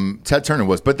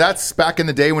was, but that's back in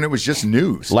the day when it was just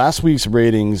news. Last week's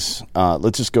ratings.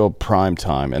 Let's just go prime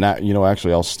time, and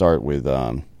actually, I'll start with.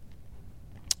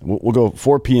 We'll go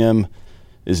 4 p.m.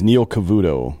 is Neil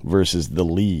Cavuto versus The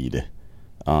Lead,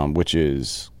 which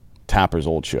is Tapper's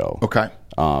old show. Okay.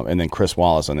 And then Chris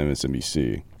Wallace on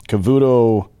MSNBC.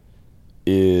 Cavuto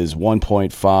is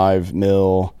 1.5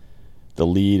 mil. The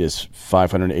Lead is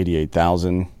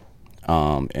 588,000.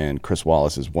 And Chris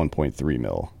Wallace is 1.3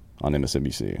 mil on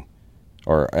MSNBC.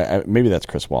 Or maybe that's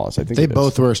Chris Wallace. I think they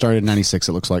both were started in '96.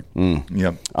 It looks like.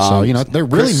 Yep. So they're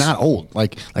really not old.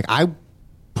 Like I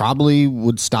probably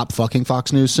would stop fucking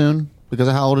Fox News soon because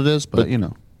of how old it is. But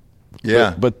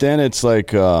Yeah. But then it's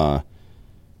like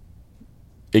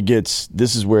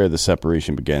this is where the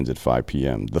separation begins at 5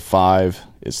 p.m. The 5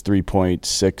 is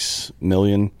 3.6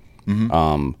 million.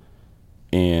 Mm-hmm.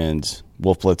 And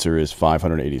Wolf Blitzer is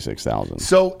 586,000.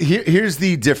 So here's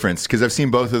the difference, because I've seen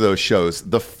both of those shows.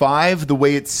 The 5, the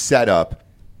way it's set up,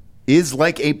 is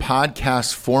like a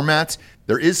podcast format.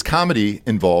 There is comedy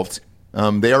involved.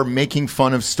 They are making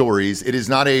fun of stories. It is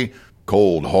not a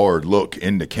cold, hard look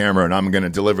into camera and I'm going to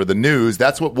deliver the news.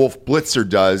 That's what Wolf Blitzer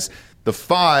does. The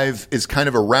 5 is kind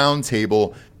of a round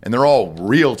table, and they're all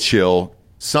real chill.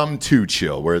 Some too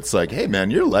chill, where it's like, hey,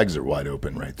 man, your legs are wide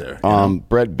open right there.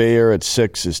 Brett Baer at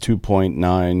 6 is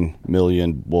 2.9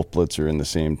 million. Wolf Blitzer in the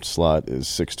same slot is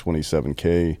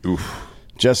 627K. Oof.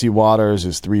 Jesse Waters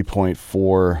is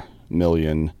 3.4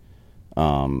 million.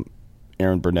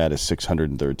 Aaron Burnett is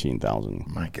 613,000.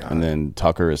 My God. And then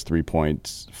Tucker is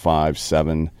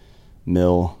 3.57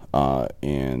 mil.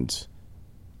 And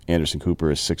Anderson Cooper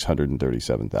is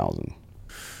 637,000.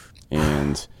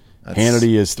 And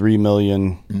Hannity is 3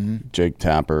 million. Mm-hmm. Jake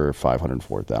Tapper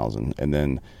 504,000, and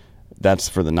then that's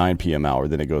for the 9 p.m. hour.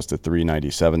 Then it goes to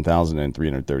 397,000 and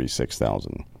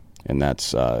 336,000, and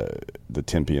that's the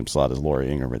 10 p.m. slot is Laura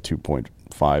Ingraham at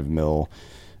 2.5 mil,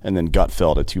 and then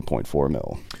Gutfeld at 2.4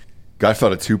 mil.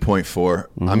 Gutfeld at 2.4.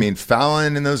 Mm-hmm. I mean,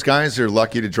 Fallon and those guys are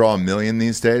lucky to draw $1 million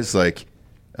these days. Like,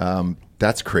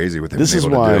 that's crazy what they've been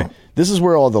able to do. This is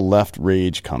where all the left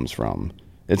rage comes from.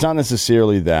 It's not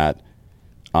necessarily that.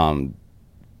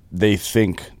 They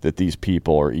think that these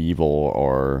people are evil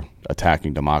or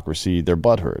attacking democracy. They're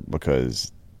butthurt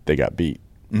because they got beat,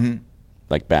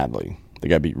 like badly. They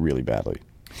got beat really badly.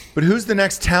 But who's the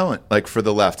next talent like for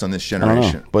the left on this I don't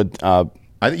generation? know,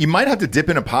 but You might have to dip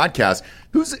in a podcast.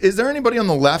 Is there anybody on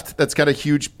the left that's got a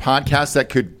huge podcast that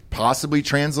could possibly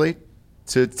translate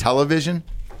to television?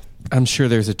 I'm sure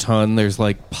there's a ton. There's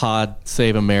like Pod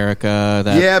Save America.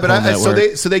 That Yeah, but Home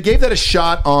Network. so they gave that a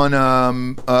shot on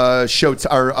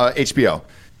HBO,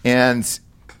 and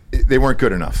they weren't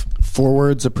good enough.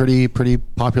 Forward's a pretty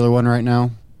popular one right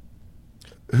now.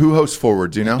 Who hosts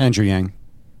Forward? Do you know? Andrew Yang.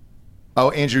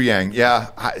 Oh, Andrew Yang. Yeah,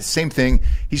 same thing.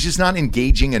 He's just not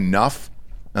engaging enough,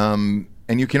 and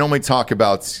you can only talk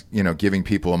about giving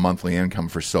people a monthly income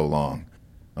for so long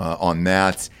on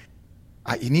that.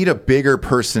 You need a bigger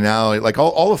personality. Like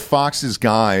all of Fox's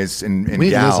guys and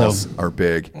gals Lizzo. are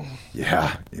big.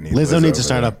 Yeah, you need Lizzo needs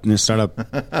to over start up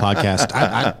podcast.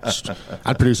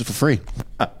 I'd produce it for free.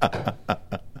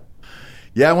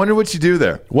 Yeah, I wonder what you do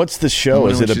there. what's the show?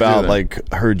 wonder Is what it you do about there.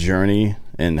 like her journey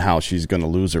and how she's going to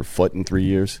lose her foot in 3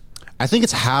 years? I think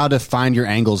it's how to find your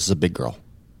angles as a big girl.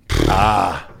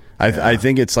 I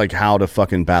think it's like how to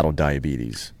fucking battle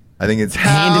diabetes. I think it's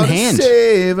Hand how in to hand.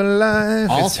 save a life.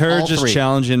 It's her all just three.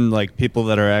 challenging like people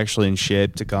that are actually in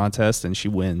shape to contest, and she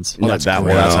wins. No, that's that's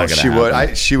great. not No, gonna she would.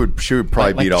 happen. She would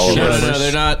probably beat all of no, us. no,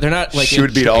 they're not. They're not like She in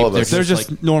would beat shape. all of us. They're just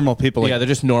like, normal people. yeah, they're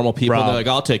just normal people. Rob. They're like,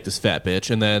 I'll take this fat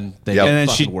bitch, and then they Yep. and then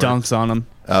she fucking work. dunks on them.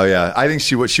 Oh yeah, I think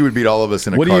she would beat all of us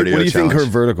in a What cardio do you think her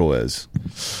challenge. vertical is?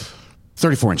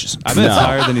 34 inches. I bet it's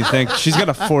higher than you think. She's got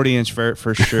a 40-inch vert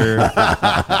for sure.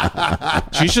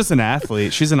 She's just an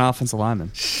athlete. She's an offensive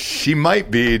lineman. She might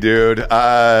be, dude.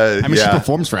 I mean, she yeah.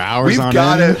 performs for hours We've on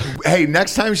got end. to. Hey,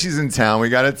 next time she's in town, we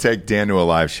got to take Dan to a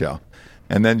live show,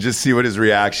 and then just see what his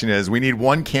reaction is. We need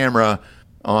one camera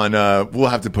on. We'll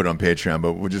have to put it on Patreon,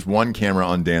 but just one camera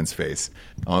on Dan's face.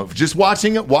 Just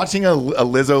watching a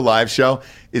Lizzo live show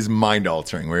is mind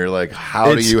altering. Where you're like,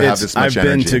 how do you have this much I've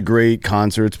energy? been to great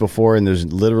concerts before, and there's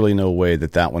literally no way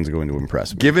that one's going to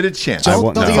impress me. Give it a chance. I Don't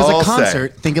won't think know. of it I'll as a say.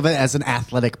 concert. Think of it as an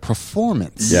athletic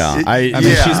performance. Yeah, I mean,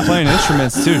 Yeah. she's playing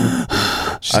instruments too.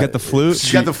 She's got the flute.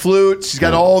 She's got the flute. She's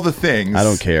got all the things. I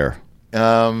don't care.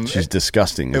 She's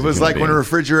disgusting. It as a was human like when being.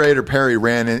 Refrigerator Perry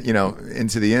ran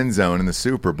into the end zone in the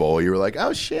Super Bowl. You were like,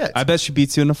 oh shit. I bet she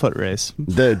beats you in a foot race.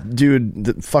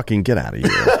 Fucking get out of here.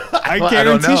 I don't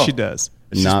guarantee know. she does.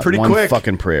 She's Not pretty one quick.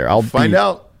 fucking prayer. I'll Find be,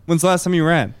 out. When's the last time you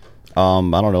ran? I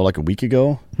don't know, like a week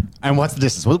ago. And what's the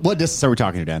distance? What distance are we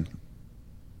talking to, Dan?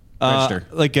 Register.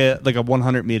 Like a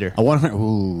 100 meter. A 100.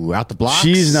 Ooh, out the blocks.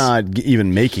 She's not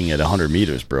even making it 100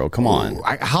 meters, bro. Come on.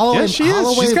 Holloway, Yeah, she is.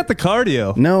 Holloway, She's got the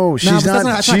cardio. No, she's but not.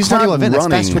 that's She's not cardio not event. That's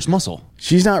fast running. twitch muscle.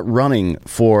 She's not running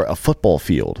for a football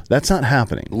field. That's not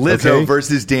happening. Lizzo okay?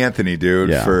 versus D'Anthony, dude,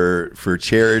 Yeah. for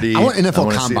charity. I want NFL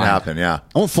wanna see it combine. happen. Yeah.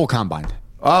 I want full combine.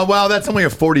 Oh wow, that's only a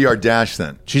 40-yard dash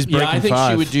then. She's breaking Yeah, I think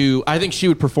 5. she would do. I think she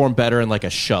would perform better in like a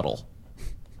shuttle.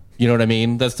 You know what I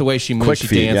mean? That's the way she moves. Quick She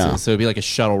feet, dances, yeah. so it'd be like a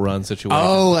shuttle run situation.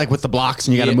 Oh, like with the blocks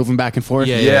and you got to Yeah. move them back and forth?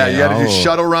 Yeah, Yeah, you got to do Oh.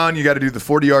 shuttle run. You got to do the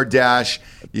 40-yard dash.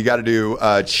 You got to do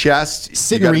chest.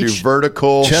 Sit you got and to do reach.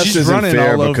 vertical. Chest She's isn't running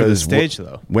fair all over the because stage,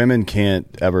 though. women can't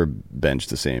ever bench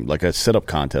the same. Like a sit-up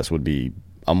contest would be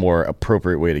a more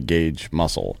appropriate way to gauge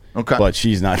muscle. Okay. But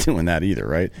she's not doing that either,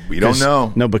 right? We don't 'Cause-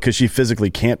 know. No, because she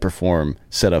physically can't perform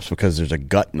sit-ups because there's a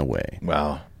gut in the way.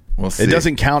 Wow. We'll see. It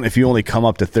doesn't count if you only come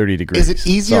up to 30 degrees. Is it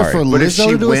easier Sorry. for But if Lizzo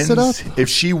she to do a sit up? wins, if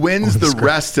she wins the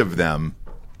rest of them,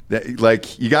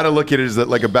 like you got to look at it as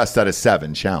like a best out of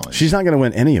 7 challenge. She's not going to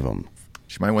win any of them.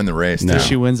 She might win the race. No. too.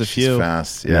 She wins a She's few.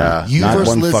 fast. Yeah. You Not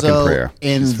versus one fucking Lizzo prayer.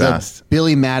 in She's the fast.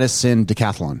 Billy Madison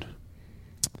decathlon.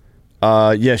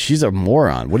 Yeah, she's a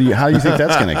moron. How do you think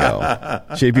that's going to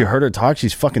go? Have you heard her talk?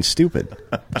 She's fucking stupid.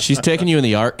 She's taking you in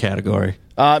the art category.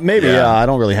 Maybe. Yeah. I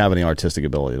don't really have any artistic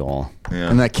ability at all.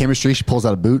 And that chemistry, she pulls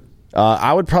out a boot.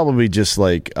 I would probably just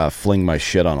like fling my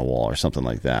shit on a wall or something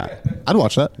like that. I'd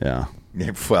watch that. Yeah.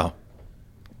 Yeah, well,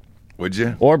 would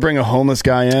you? Or bring a homeless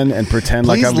guy in and pretend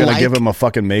like Please I'm going to like- give him a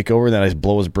fucking makeover, then I just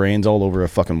blow his brains all over a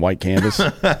fucking white canvas.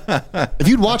 If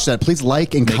you'd watch that, please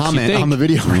like and Makes you comment think. on the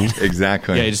video.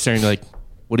 Exactly. Yeah, you're just staring like,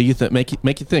 what do you think? Make you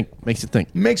think. Makes you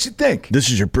think. Makes you think. This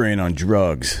is your brain on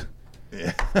drugs.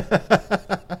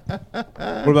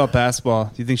 What about basketball?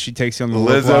 Do you think she takes you on the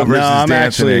low Lizzo block? versus No,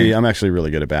 D'Anthony. I'm actually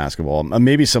really good at basketball.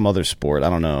 Maybe some other sport. I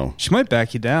don't know. She might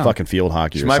back you down. Fucking field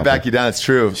hockey. She or might something. back you down. It's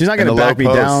true. She's not In going to the low back me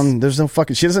post. down. There's no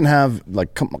fucking. She doesn't have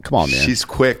like. Come on, man. She's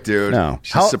quick, dude. no.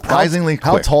 She's surprisingly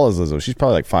how quick. tall is Lizzo? She's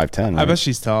probably like 5'10". I right? bet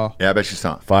she's tall. Yeah, I bet she's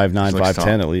tall. 5'9", She looks 5'10" tall.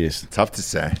 at least. Tough to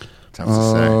say. Tough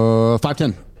to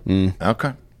 5'10". say.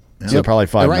 Okay. So probably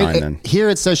 5'9" then. Here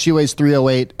it says she weighs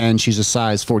 308 and she's a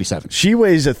size 47. She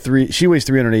weighs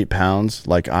 308 pounds.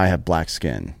 Like I have black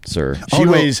skin, sir. She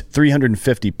no. weighs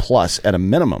 350 plus at a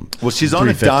minimum. Well, she's on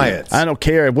a 350. diet. I don't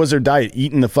care. What's her diet?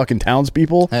 Eating the fucking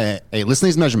townspeople? Hey, listen to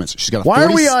these measurements. She's got a Why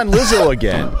 40 are we on Lizzo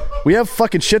again? We have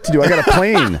fucking shit to do. I got a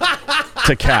plane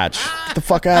to catch. Get the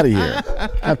fuck out of here. I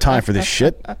don't have time for this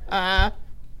shit.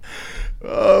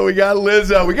 Oh, we got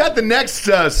Lizzo. We got the next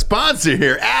sponsor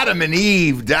here,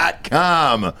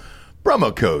 AdamandEve.com.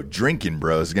 Promo code Drinking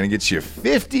Bros is going to get you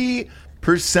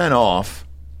 50% off.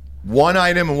 One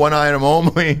item and one item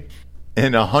only,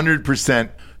 and 100%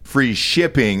 free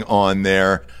shipping on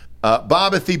there.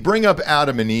 Bobathy, bring up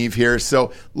Adam and Eve here.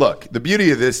 So, look, the beauty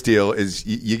of this deal is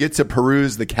you get to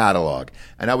peruse the catalog,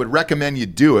 and I would recommend you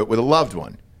do it with a loved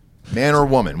one. Man or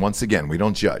woman, once again, we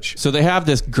don't judge. So they have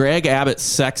this Greg Abbott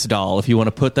sex doll, if you want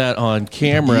to put that on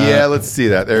camera. Yeah, let's see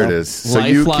that. There it is. So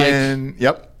you Lifelike.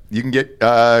 you can get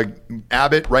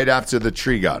Abbott right after the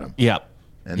tree got him. Yep.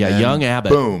 And yeah, then, young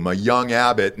Abbott. Boom, a young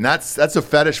Abbott. And that's a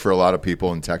fetish for a lot of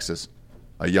people in Texas.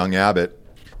 A young Abbott.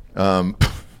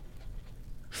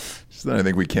 So I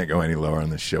think we can't go any lower on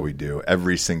this show. We do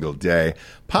every single day.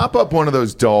 Pop up one of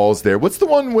those dolls there. What's the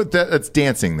one with that's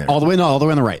dancing there? all the way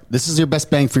on the right. This is your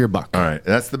best bang for your buck. All right,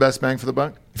 that's the best bang for the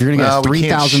buck. If you're gonna get a we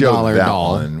can't $3,000 show that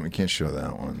doll. one. We can't show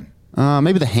that one.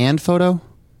 Maybe the hand photo.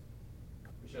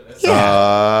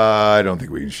 I don't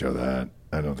think we can show that.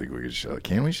 I don't think we can show that.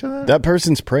 Can we show that? That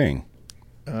person's praying.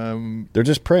 They're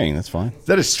just praying. That's fine. Is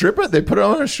that a stripper? They put it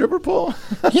on a stripper pole?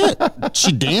 Yeah,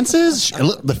 she dances.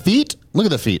 Look, the feet. Look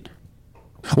at the feet.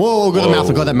 Whoa, go to the mouth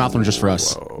one. Go to that mouth one just for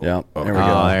us. Yeah, there we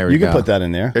go. There we you go. can put that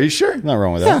in there. Are you sure? Nothing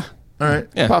wrong with that. All right,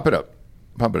 Yeah. pop it up.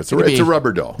 Pop it up. Could It's a be.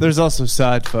 rubber doll. There's also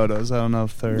side photos. I don't know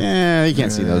if they're. Yeah, you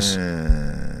can't see those.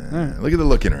 Look at the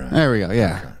look in her eye. There we go.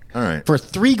 Yeah. All right. For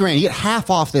 $3,000, you get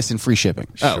half off this and free shipping.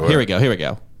 Oh, Sure. here we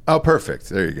go. Oh, perfect.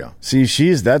 There you go. See,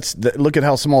 look at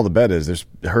how small the bed is.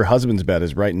 Her husband's bed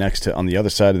is right next to on the other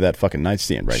side of that fucking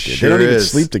nightstand right there. Sure they don't even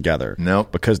is. sleep together.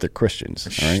 Nope. because they're Christians.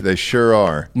 All right? They sure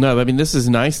are. No, I mean, this is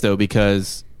nice, though,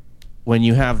 because when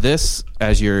you have this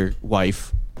as your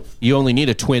wife, you only need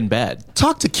a twin bed.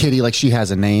 Talk to Kitty like she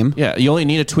has a name. Yeah, you only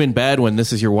need a twin bed when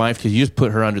this is your wife because you just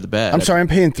put her under the bed. I'm sorry, I'm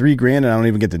paying $3,000 and I don't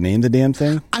even get to name the damn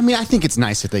thing. I mean, I think it's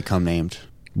nice if they come named.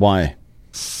 Why?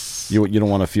 You don't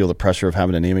want to feel the pressure of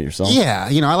having to name it yourself? Yeah,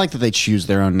 I like that they choose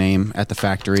their own name at the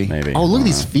factory. Maybe. Oh, look at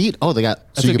these feet. Oh, they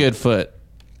got. That's you a good foot.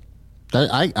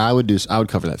 I would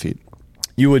cover that feet.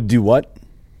 You would do what?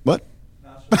 What?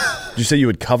 Did you say you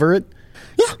would cover it?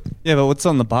 Yeah, but what's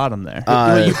on the bottom there?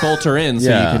 Well, you bolt her in so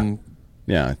yeah. you can.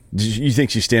 Yeah. You think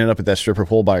she's standing up at that stripper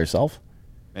pole by herself?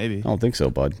 Maybe. I don't think so,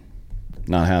 bud.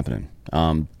 Not happening.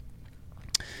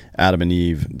 Adam and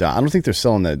Eve. I don't think they're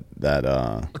selling that.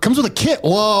 It comes with a kit.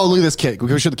 Whoa, look at this kit. Can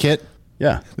we show the kit?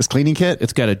 Yeah. This cleaning kit?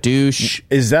 It's got a douche.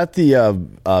 Is that the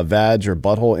vag or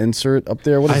butthole insert up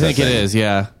there? What is I think that it thing? is,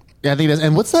 yeah. Yeah, I think it is.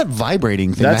 And what's that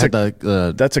vibrating thing?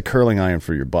 That's That's a curling iron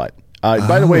for your butt.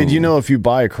 By the way, do you know if you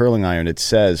buy a curling iron, it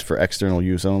says for external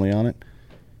use only on it?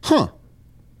 Huh.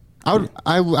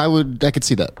 I could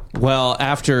see that. Well,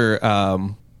 after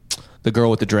the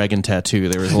girl with the dragon tattoo,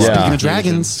 there was a lot Speaking of of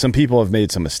dragons, Some people have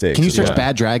made some mistakes. can you search Yeah.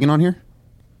 Bad Dragon on here?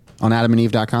 On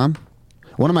AdamandEve.com?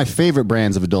 One of my favorite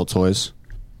brands of adult toys.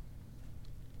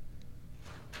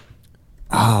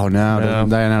 Oh, no.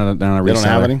 They're not a reseller. They don't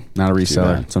have any? Not a Too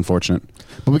reseller. bad. It's unfortunate.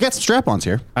 But we got some strap-ons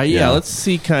here. Yeah, let's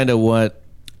see kind of what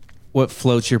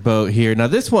floats your boat here. Now,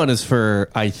 this one is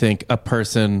for, I think, a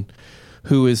person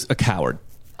who is a coward.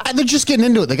 They're just getting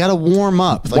into it. They got to warm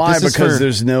up. Like, Why? this is Because for-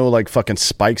 there's no like fucking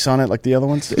spikes on it like the other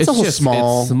ones? It's also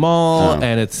small. It's small Oh.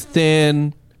 and it's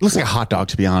thin. looks like a hot dog,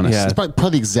 to be honest. Yeah. It's probably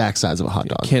the exact size of a hot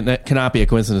dog. Cannot be a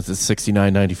coincidence. It's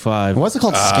 $69.95. What's it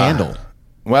called? Scandal.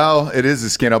 Well, it is a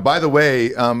scandal. By the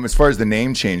way, as far as the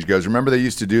name change goes, remember they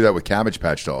used to do that with Cabbage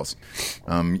Patch dolls.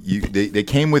 They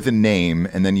came with a name,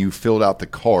 and then you filled out the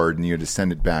card, and you had to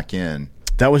send it back in.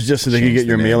 That was just so they could Change get the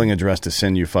your name. mailing address to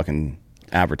send you fucking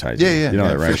advertising. You know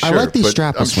that, right? For sure. I like these But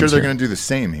strap-on I'm sure ones they're here. going to do the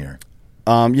same here.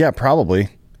 Yeah, probably.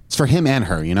 It's for him and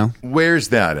her, Where's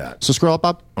that at? So scroll up,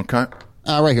 Bob. Okay.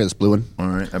 Right here, this blue one. All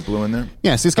right. That blue in there?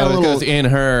 Yeah, see, it's got So a it little... goes in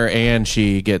her and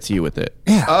she gets you with it.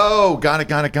 Yeah. Oh, got it.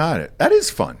 That is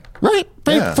fun. Right?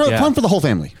 Yeah. Fun for the whole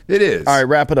family. It is. All right,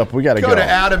 wrap it up. We got to go. Go to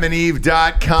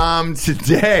AdamandEve.com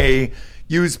today.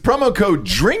 Use promo code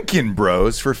Drinkin'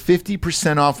 Bros for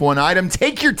 50% off one item.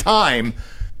 Take your time.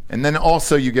 And then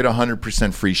also you get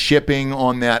 100% free shipping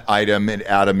on that item at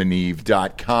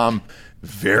AdamandEve.com.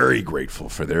 Very grateful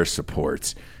for their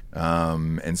support.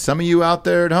 And some of you out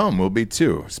there at home will be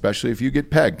too, especially if you get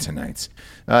pegged tonight.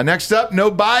 Next up,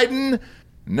 no Biden,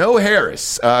 No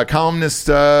Harris. Columnist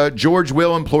George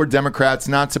Will implored Democrats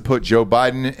not to put Joe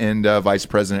Biden and Vice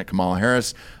President Kamala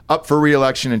Harris up for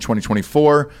re-election in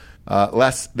 2024,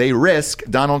 lest they risk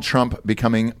Donald Trump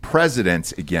becoming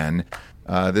president again.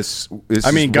 This is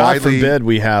God forbid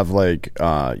we have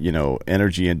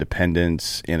energy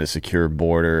independence and a secure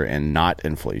border and not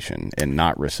inflation and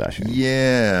not recession.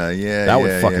 That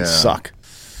would fucking suck.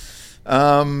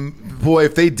 Boy,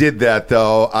 if they did that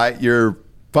though, you're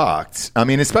fucked. I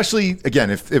mean, especially again,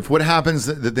 if what happens,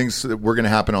 the things that were going to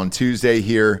happen on Tuesday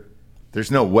here, there's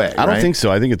no way. I don't think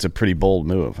so. I think it's a pretty bold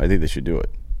move. I think they should do it.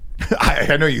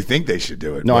 I know you think they should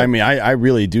do it. No, I mean, I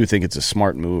really do think it's a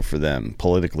smart move for them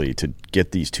politically to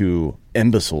get these two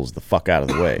imbeciles the fuck out of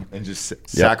the way. And just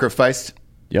sacrificed?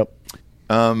 Yep.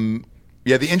 The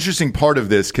interesting part of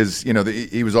this, because,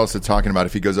 he was also talking about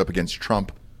if he goes up against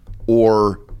Trump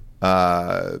or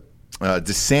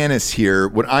DeSantis here,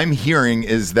 what I'm hearing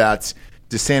is that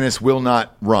DeSantis will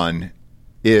not run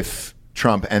if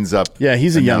Trump ends up. Yeah,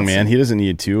 he's a young man. He doesn't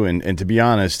need to. And to be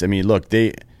honest, I mean, look,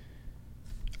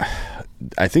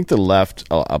 I think the left,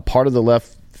 a part of the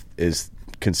left is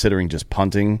considering just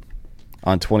punting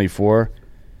on 24.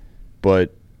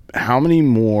 But how many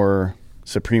more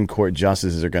Supreme Court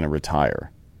justices are going to retire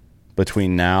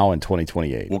between now and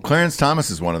 2028? Well, Clarence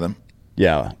Thomas is one of them.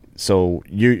 Yeah. So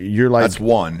you're like, that's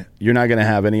one. You're not going to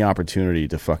have any opportunity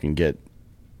to fucking get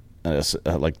to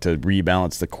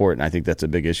rebalance the court, and I think that's a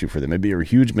big issue for them. It'd be a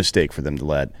huge mistake for them to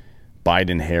let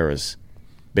Biden Harris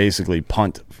basically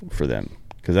punt for them,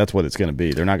 because that's what it's going to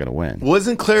be. They're not going to win.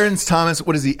 Wasn't Clarence Thomas?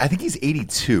 What is he? I think he's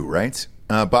 82, right?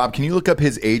 Bob, can you look up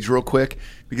his age real quick?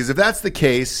 Because if that's the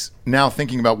case, now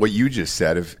thinking about what you just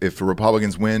said, if the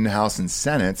Republicans win House and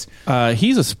Senate,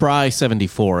 he's a spry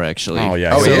 74, actually. Oh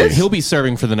yeah, so he'll be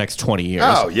serving for the next 20 years.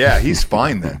 Oh yeah, he's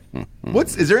fine then.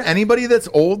 Is there anybody that's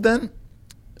old then?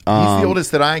 He's the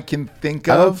oldest that I can think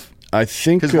of. I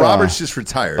think because Roberts just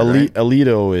retired. Right?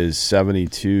 Alito is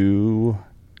 72.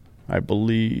 I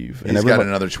believe. He's got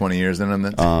another 20 years in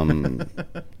him.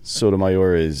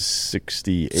 Sotomayor is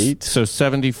 68. So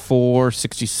 74,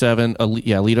 67.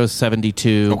 Alito's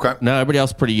 72. Okay. No, everybody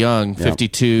else pretty young.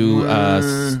 52.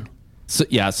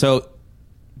 So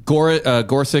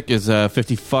Gorsuch is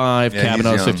 55. Yeah,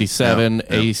 Kavanaugh's 57.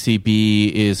 Yeah.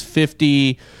 ACB is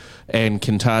 50. And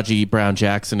Ketanji Brown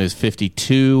Jackson is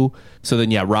 52. So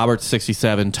then, Roberts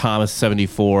 67. Thomas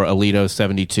 74. Alito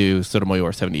 72.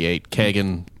 Sotomayor 78.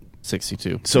 Kagan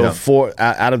 62. So four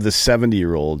out of the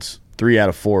 70-year-olds, 3 out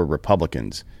of 4 are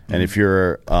Republicans. Mm-hmm. And if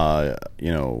you're,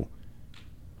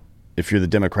 if you're the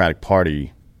Democratic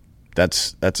Party,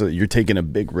 you're taking a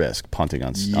big risk punting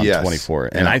on 24.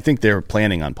 And I think they're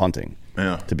planning on punting.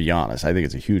 Yeah. To be honest, I think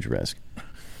it's a huge risk.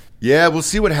 Yeah, we'll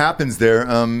see what happens there.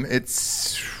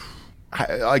 It's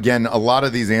again, a lot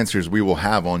of these answers we will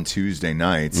have on Tuesday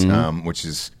nights, which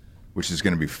is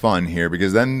going to be fun here,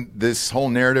 because then this whole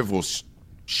narrative will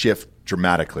shift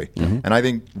dramatically. And I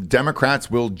think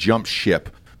Democrats will jump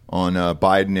ship on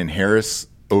Biden and Harris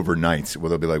overnight, where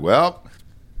they'll be like, well,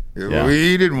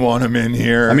 we didn't want him in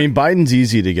here. I mean, Biden's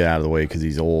easy to get out of the way because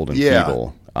he's old and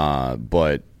feeble.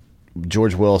 But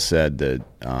George Will said that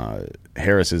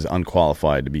Harris is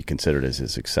unqualified to be considered as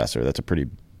his successor. That's a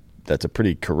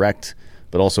pretty correct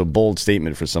but also bold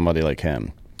statement for somebody like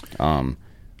him.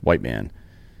 White man.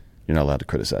 You're not allowed to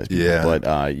criticize people. Yeah.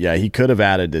 But he could have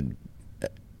added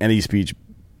any speech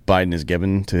Biden has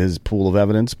given to his pool of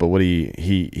evidence, but what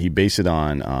he based it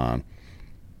on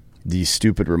these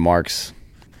stupid remarks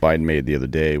Biden made the other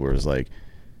day, where it's like,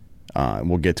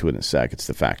 we'll get to it in a sec. It's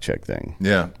the fact check thing.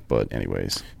 Yeah. But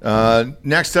anyways.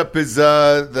 Next up is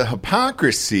the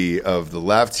hypocrisy of the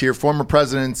left here. Former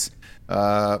President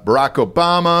Barack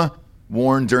Obama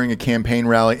warned during a campaign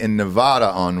rally in Nevada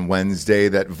on Wednesday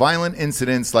that violent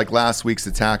incidents like last week's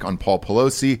attack on Paul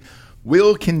Pelosi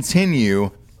will continue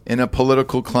in a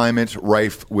political climate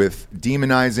rife with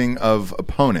demonizing of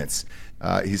opponents.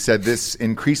 He said this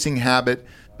increasing habit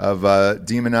of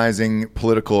demonizing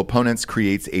political opponents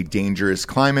creates a dangerous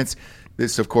climate.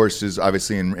 This, of course, is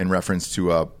obviously in reference to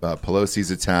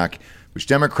Pelosi's attack, which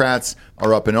Democrats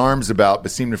are up in arms about,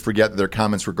 but seem to forget that their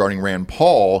comments regarding Rand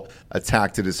Paul,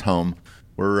 attacked at his home,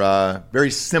 were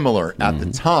very similar at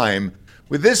the time.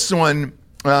 With this one,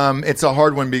 it's a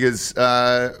hard one because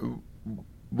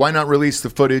why not release the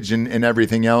footage and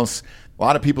everything else? A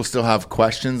lot of people still have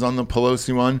questions on the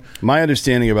Pelosi one. My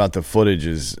understanding about the footage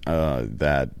is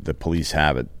that the police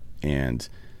have it, and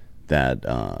that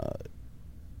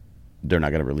they're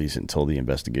not going to release it until the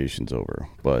investigation's over.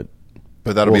 But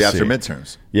that'll be after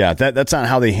midterms. Yeah, that's not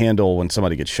how they handle when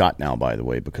somebody gets shot now, by the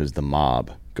way, because the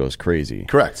mob goes crazy.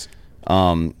 Correct.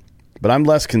 But I'm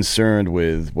less concerned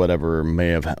with whatever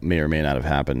may or may not have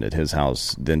happened at his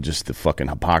house than just the fucking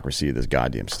hypocrisy of this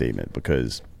goddamn statement,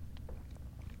 because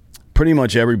pretty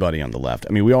much everybody on the left,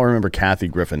 I mean, we all remember Kathy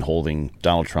Griffin holding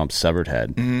Donald Trump's severed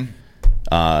head. And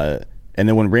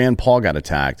then when Rand Paul got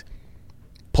attacked,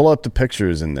 pull up the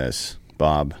pictures in this,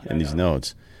 Bob, in these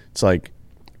notes. It's like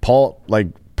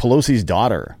Pelosi's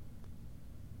daughter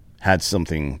had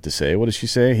something to say. What did she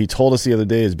say? He told us the other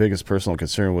day his biggest personal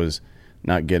concern was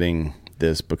not getting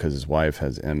this because his wife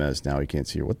has MS. Now he can't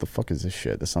see her. What the fuck is this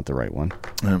shit? That's not the right one.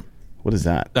 What is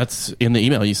that? That's in the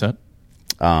email you sent.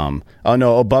 Oh,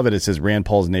 no. Above it says Rand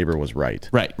Paul's neighbor was right.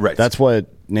 Right. That's what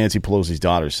Nancy Pelosi's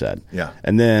daughter said. Yeah.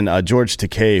 And then George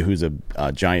Takei, who's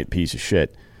a giant piece of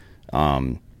shit,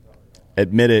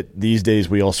 admitted these days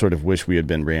we all sort of wish we had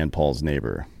been Rand Paul's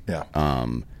neighbor. Yeah.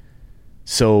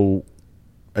 So,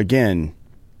 again,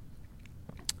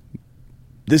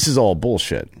 this is all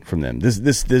bullshit from them.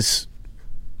 This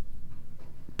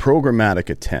programmatic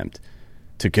attempt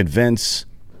to convince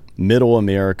middle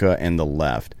America and the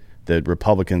left that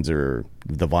Republicans are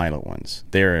the violent ones.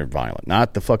 They're violent.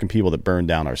 Not the fucking people that burned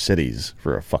down our cities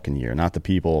for a fucking year. Not the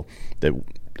people that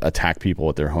attack people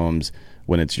at their homes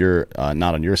when it's not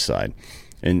on your side.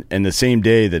 And the same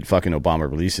day that fucking Obama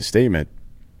released a statement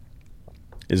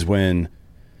is when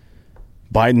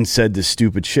Biden said this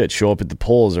stupid shit, show up at the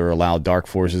polls or allow dark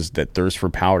forces that thirst for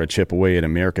power to chip away at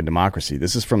American democracy.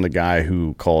 This is from the guy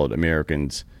who called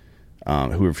Americans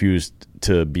who refused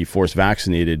to be forced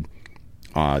vaccinated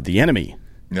the enemy.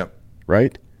 Yep.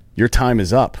 Right? Your time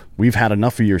is up. We've had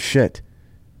enough of your shit.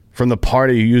 From the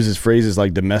party who uses phrases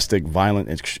like domestic violent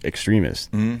extremists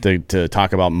to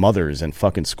talk about mothers and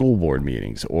fucking school board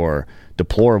meetings or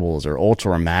deplorables or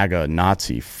ultra MAGA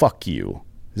Nazi. Fuck you.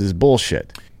 This is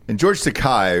bullshit. And George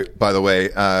Takei, by the way,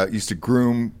 used to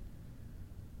groom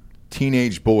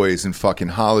teenage boys in fucking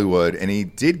Hollywood, and he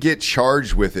did get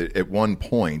charged with it at one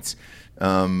point.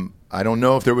 I don't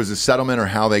know if there was a settlement or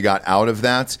how they got out of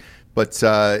that, but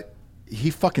he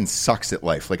fucking sucks at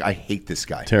life. Like, I hate this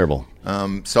guy. Terrible.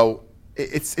 So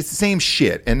it's the same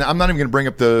shit. And I'm not even going to bring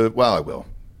up I will.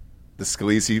 The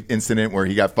Scalise incident where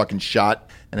he got fucking shot,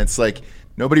 and it's like,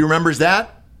 nobody remembers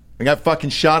that? He got fucking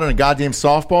shot on a goddamn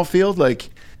softball field? Like,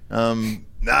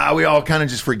 we all kind of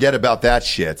just forget about that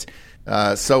shit.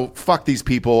 So fuck these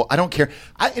people. I don't care.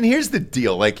 And here's the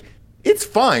deal. Like, it's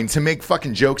fine to make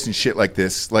fucking jokes and shit like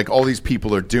this, like all these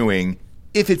people are doing,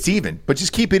 if it's even. But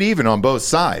just keep it even on both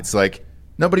sides. Like,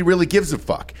 nobody really gives a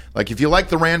fuck. Like, if you like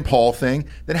the Rand Paul thing,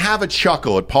 then have a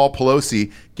chuckle at Paul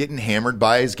Pelosi getting hammered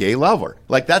by his gay lover.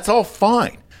 Like, that's all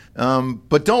fine.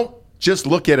 But don't just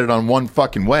look at it on one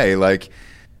fucking way. Like,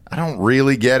 I don't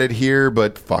really get it here,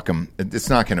 but fuck them. It's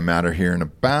not going to matter here in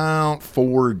about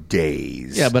 4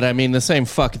 days. Yeah, but I mean, the same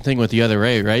fucking thing with the other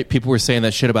A, right? People were saying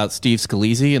that shit about Steve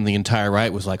Scalise, and the entire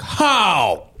right was like,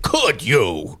 how could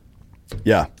you?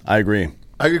 Yeah, I agree.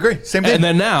 I agree. Same thing. And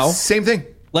then now, same thing.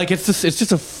 Like, it's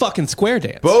just a fucking square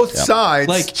dance. Both sides,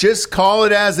 like, just call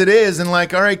it as it is, and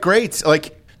like, all right, great.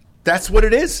 Like, that's what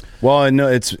it is. Well, no,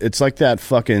 it's like that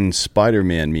fucking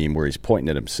Spider-Man meme where he's pointing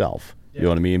at himself. You know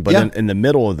what I mean? But in the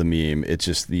middle of the meme, it's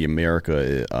just the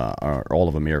America, all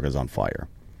of America is on fire.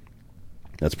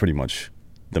 That's pretty much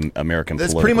the American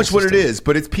That's political pretty much system. what it is.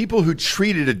 But it's people who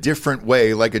treat it a different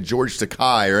way, like a George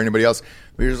Takei or anybody else.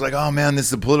 Where you're just like, oh man,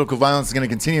 this is political violence is going to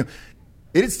continue.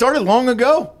 It had started long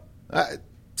ago.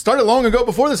 Started long ago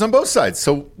before this on both sides.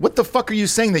 So what the fuck are you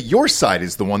saying that your side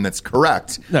is the one that's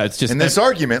correct? No, it's just in this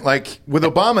argument. Like with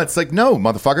Obama, it's like, no,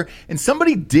 motherfucker. And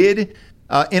somebody did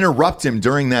interrupt him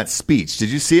during that speech. Did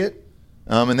you see it?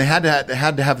 And they had to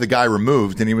have the guy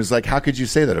removed. And he was like, how could you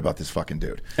say that about this fucking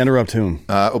dude? Interrupt whom?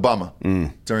 Obama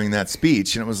during that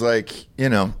speech. And it was like,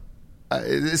 it's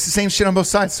the same shit on both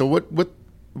sides. So what?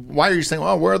 Why are you saying,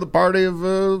 well, we're the party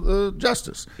of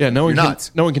justice? Yeah, no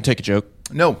one can take a joke.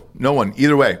 No one.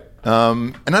 Either way.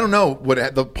 And I don't know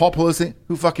what the Paul Pelosi.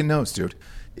 Who fucking knows, dude?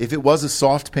 If it was a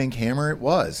soft pink hammer, it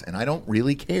was, and I don't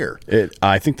really care.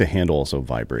 I think the handle also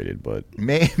vibrated, but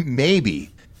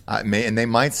maybe. And they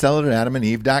might sell it at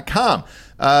adamandeve.com.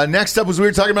 Next up, as we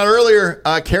were talking about earlier,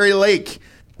 Kari Lake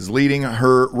is leading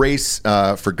her race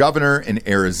for governor in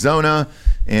Arizona,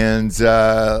 and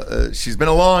she's been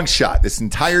a long shot this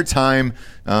entire time.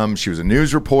 She was a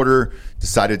news reporter,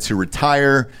 decided to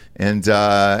retire, and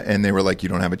they were like, you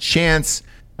don't have a chance.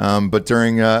 But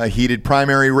during a heated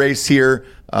primary race here,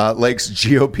 Lake's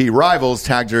GOP rivals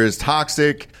tagged her as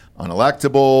toxic,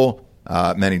 unelectable.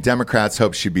 Many Democrats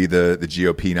hoped she'd be the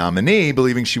GOP nominee,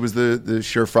 believing she was the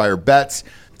surefire bet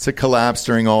to collapse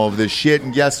during all of this shit.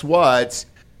 And guess what?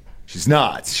 She's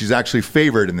not. She's actually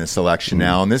favored in this election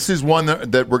now. And this is one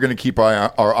that we're going to keep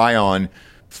our eye on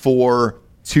for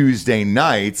Tuesday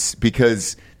nights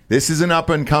because this is an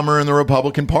up-and-comer in the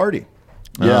Republican Party.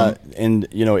 Yeah, and,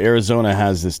 Arizona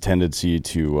has this tendency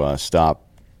to stop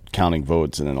counting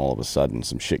votes, and then all of a sudden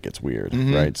some shit gets weird,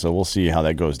 right? So we'll see how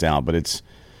that goes down. But it's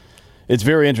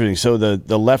very interesting. So the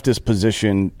leftist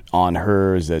position on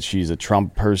her is that she's a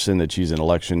Trump person, that she's an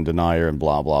election denier, and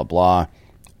blah, blah, blah.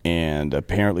 And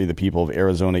apparently the people of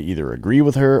Arizona either agree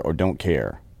with her or don't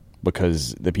care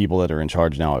because the people that are in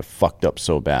charge now have fucked up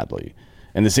so badly.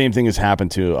 And the same thing has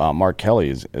happened to Mark Kelly,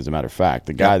 as a matter of fact.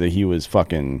 The guy that he was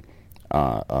fucking,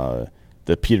 the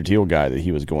Peter Thiel guy that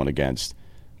he was going against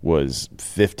was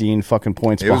 15 fucking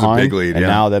points behind. It was a big lead, and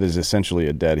now that is essentially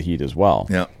a dead heat as well.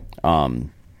 Yeah.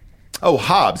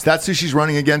 Hobbs, that's who she's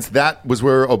running against. That was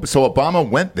where, so Obama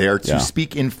went there to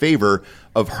speak in favor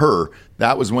of her.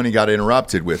 That was when he got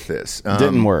interrupted with this.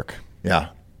 Didn't work. Yeah.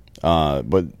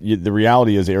 But the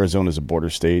reality is Arizona is a border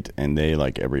state, and they,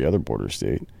 like every other border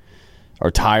state, are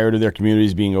tired of their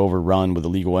communities being overrun with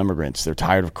illegal immigrants. They're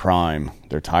tired of crime.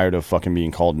 They're tired of fucking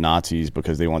being called Nazis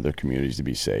because they want their communities to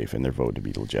be safe and their vote to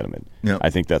be legitimate. Yep.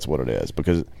 I think that's what it is.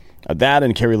 Because that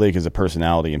and Carrie Lake is a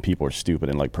personality, and people are stupid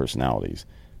and like personalities.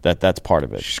 That's part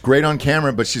of it. She's great on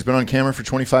camera, but she's been on camera for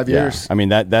 25 years. I mean,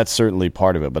 that's certainly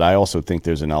part of it. But I also think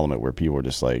there's an element where people are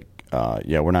just like,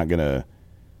 we're not gonna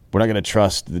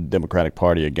trust the Democratic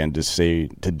Party again to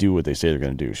do what they say they're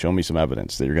going to do. Show me some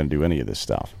evidence that you're going to do any of this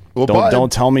stuff. Well,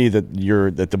 don't tell me that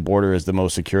the border is the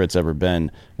most secure it's ever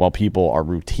been, while people are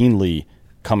routinely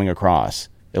coming across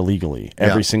illegally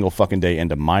every single fucking day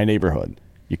into my neighborhood.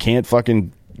 You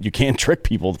can't trick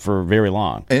people for very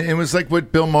long. And it was like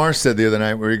what Bill Maher said the other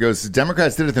night, where he goes, the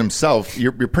Democrats did it themselves.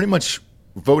 You're pretty much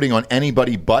voting on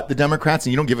anybody but the Democrats,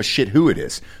 and you don't give a shit who it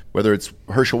is. Whether it's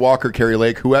Herschel Walker, Carrie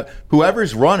Lake,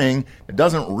 whoever's running, it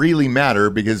doesn't really matter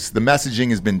because the messaging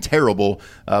has been terrible.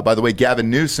 By the way, Gavin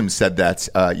Newsom said that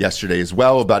yesterday as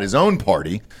well about his own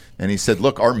party. And he said,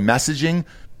 look, our messaging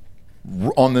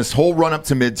on this whole run-up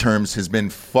to midterms has been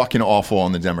fucking awful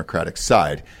on the Democratic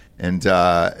side. And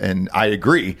I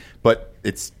agree, but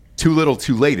it's too little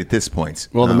too late at this point.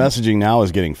 Well, the messaging now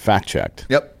is getting fact-checked.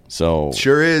 Yep. So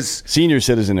sure is. Senior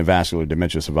citizen and vascular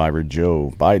dementia survivor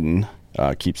Joe Biden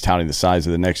keeps touting the size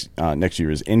of the next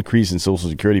year's increase in Social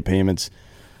Security payments.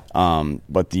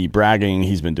 But the bragging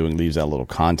he's been doing leaves out a little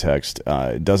context.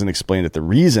 It doesn't explain that the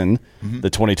reason the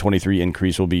 2023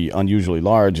 increase will be unusually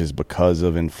large is because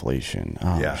of inflation.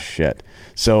 Oh, shit.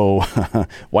 So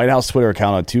White House Twitter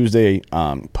account on Tuesday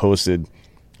posted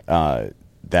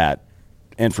that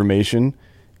information,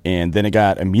 and then it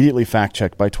got immediately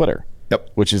fact-checked by Twitter.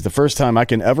 Yep. Which is the first time I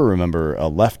can ever remember a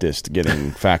leftist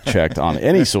getting fact-checked on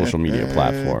any social media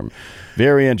platform.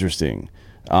 Very interesting.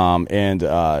 And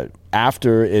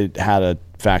after it had a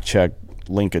fact-check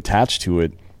link attached to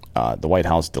it, the White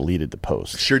House deleted the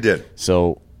post. Sure did.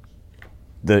 So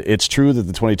it's true that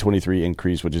the 2023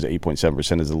 increase, which is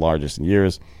 8.7%, is the largest in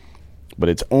years, but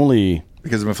it's only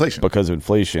because of inflation. Because of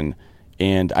inflation.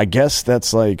 And I guess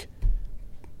that's like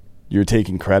you're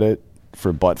taking credit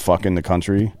for butt fucking the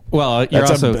country. Well,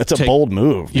 that's a bold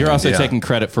move. You're also taking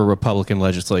credit for Republican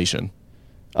legislation.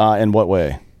 In what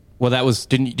way? Well, that was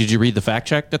did you read the fact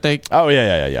check that they? Oh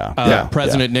yeah.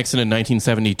 President Nixon in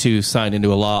 1972 signed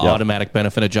into a law automatic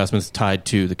benefit adjustments tied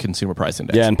to the consumer price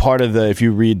index. Yeah, and part of if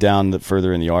you read down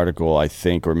further in the article, I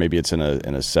think, or maybe it's in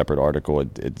a separate article,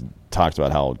 it talks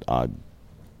about how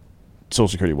Social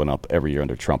Security went up every year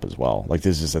under Trump as well. Like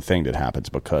this is a thing that happens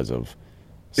because of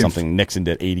something Nixon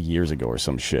did 80 years ago or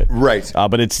some shit. Right.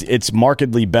 But it's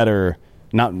markedly better.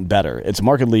 Not better. It's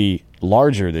markedly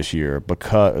larger this year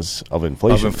because of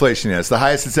inflation. Of inflation, yes. The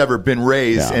highest it's ever been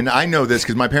raised. Yeah. And I know this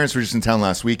because my parents were just in town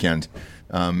last weekend,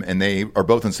 and they are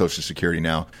both on Social Security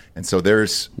now. And so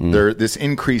this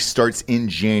increase starts in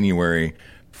January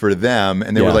for them.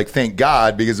 And they were like, thank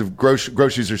God, because of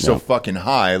groceries are so fucking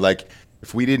high. Like,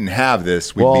 if we didn't have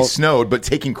this, we'd be snowed. But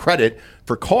taking credit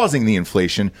for causing the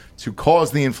inflation to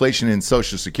cause the inflation in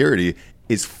Social Security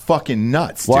is fucking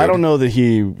nuts. Well, dude. I don't know that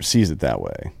he sees it that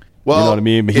way. Well, you know what I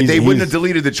mean? They wouldn't have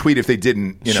deleted the tweet if they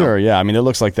didn't. Sure, yeah. I mean, it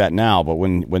looks like that now, but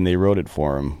when they wrote it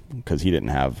for him, because he didn't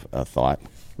have a thought,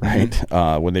 right?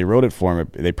 Mm-hmm. When they wrote it for him,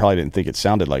 they probably didn't think it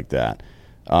sounded like that.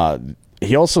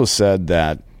 He also said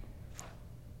that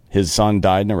his son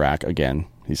died in Iraq again.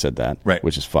 He said that, right?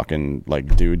 Which is fucking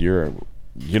like, dude,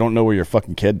 you don't know where your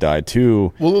fucking kid died,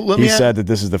 too. Well, he said that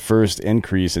this is the first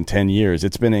increase in 10 years.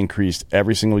 It's been increased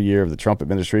every single year of the Trump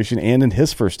administration and in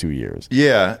his first 2 years.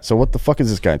 Yeah. So what the fuck is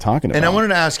this guy talking about? And I wanted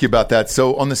to ask you about that.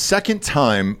 So on the second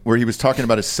time where he was talking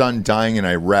about his son dying in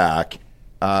Iraq,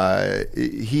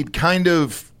 he'd kind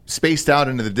of spaced out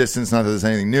into the distance. Not that there's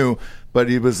anything new, but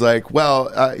he was like,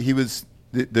 well, he was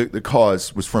the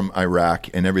cause was from Iraq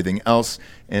and everything else,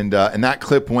 and that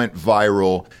clip went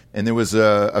viral. And there was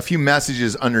a few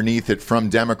messages underneath it from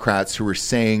Democrats who were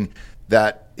saying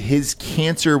that his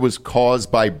cancer was caused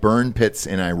by burn pits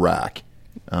in Iraq.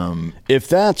 If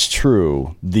that's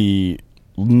true, the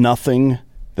nothing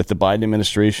that the Biden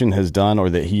administration has done or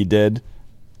that he did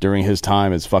during his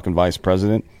time as fucking vice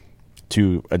president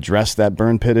to address that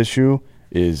burn pit issue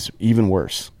is even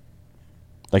worse.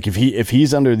 Like if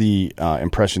he's under the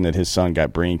impression that his son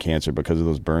got brain cancer because of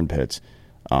those burn pits,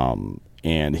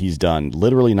 and he's done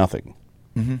literally nothing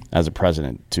as a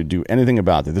president to do anything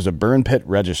about it. There's a burn pit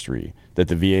registry that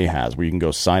the VA has where you can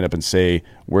go sign up and say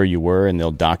where you were, and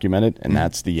they'll document it, and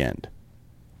that's the end.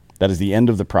 That is the end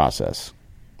of the process.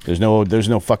 There's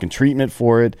no fucking treatment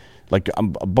for it. Like a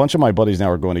bunch of my buddies now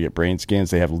are going to get brain scans.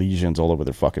 They have lesions all over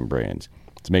their fucking brains.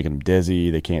 It's making them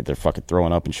dizzy. They're fucking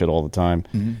throwing up and shit all the time.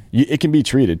 It can be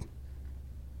treated.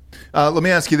 Let me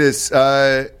ask you this.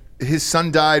 His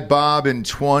son died, Bob, in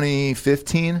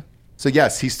 2015. So,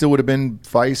 yes, he still would have been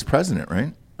vice president,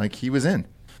 right? Like, he was in.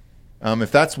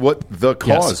 If that's what the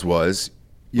cause was,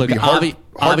 you'd be hard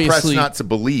pressed not to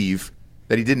believe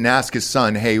that he didn't ask his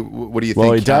son, hey, what do you think?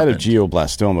 Well, he died of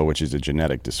glioblastoma, which is a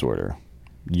genetic disorder,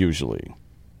 usually,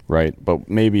 right? But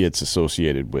maybe it's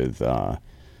associated with burn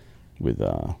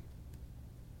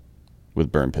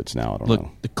pits now. I don't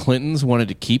know. The Clintons wanted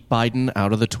to keep Biden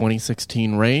out of the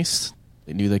 2016 race.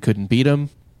 They knew they couldn't beat him.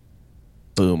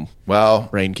 Boom. Well,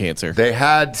 brain cancer. They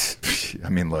had, I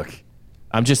mean, look.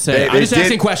 I'm just saying. I'm just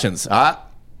asking questions.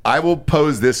 I will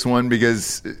pose this one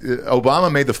because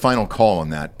Obama made the final call on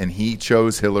that, and he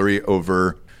chose Hillary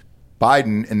over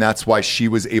Biden, and that's why she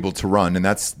was able to run, and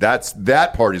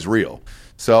that part is real.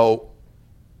 So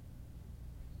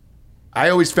I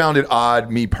always found it odd,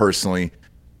 me personally,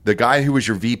 the guy who was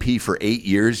your VP for 8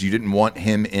 years, you didn't want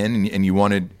him in, and you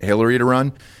wanted Hillary to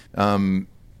run. And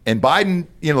Biden,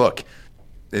 look,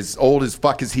 as old as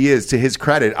fuck as he is, to his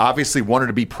credit, obviously wanted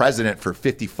to be president for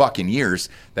 50 fucking years,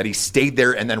 that he stayed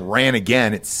there and then ran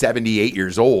again at 78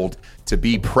 years old to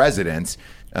be president.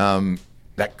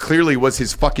 That clearly was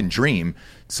his fucking dream.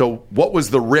 So what was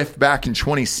the rift back in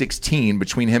 2016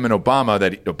 between him and Obama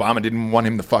that Obama didn't want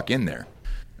him to fuck in there?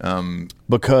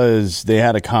 Because they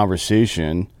had a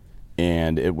conversation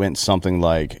and it went something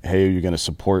like, hey, are you going to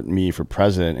support me for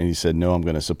president? And he said, no, I'm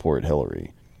going to support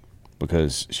Hillary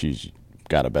because she's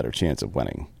got a better chance of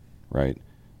winning, right?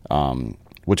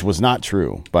 Which was not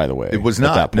true, by the way. It was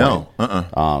not, no.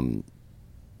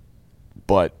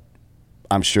 But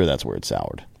I'm sure that's where it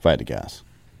soured, if I had to guess.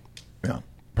 Yeah,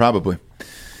 probably.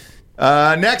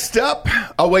 Next up,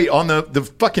 on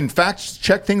the fucking fact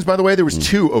check things, by the way, there was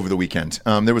two over the weekend.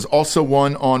 There was also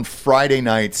one on Friday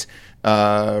night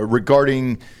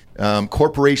regarding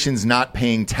corporations not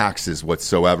paying taxes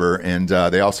whatsoever, and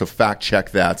they also fact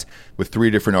checked that with 3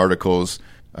 different articles.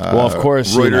 Well, of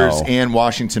course, Reuters and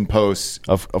Washington Post.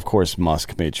 Of course,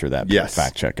 Musk made sure that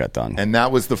fact check got done, and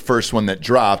that was the first one that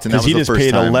dropped. And that was he the just first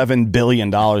paid time. $11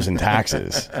 billion in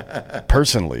taxes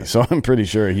personally. So I'm pretty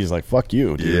sure he's like, "Fuck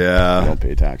you, dude. Yeah, I don't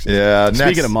pay taxes." Yeah.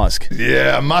 Speaking of Musk,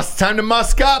 Musk. Time to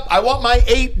Musk up. I want my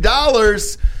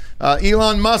 $8.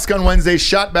 Elon Musk on Wednesday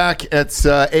shot back at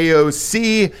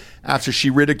AOC after she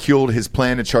ridiculed his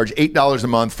plan to charge $8 a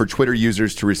month for Twitter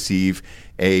users to receive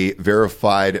a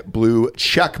verified blue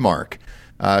check mark.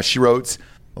 She wrote,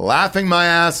 laughing my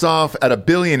ass off at a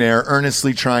billionaire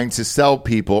earnestly trying to sell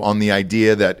people on the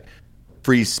idea that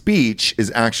free speech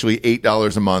is actually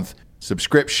 $8 a month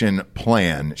subscription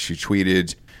plan. She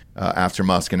tweeted after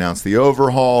Musk announced the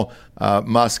overhaul.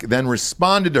 Musk then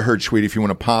responded to her tweet, if you want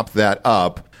to pop that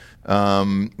up,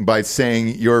 by saying,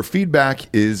 your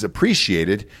feedback is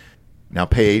appreciated. Now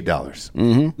pay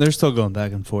 $8. They're still going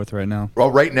back and forth right now.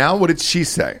 Well, right now, what did she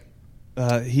say?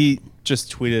 He just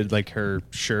tweeted like her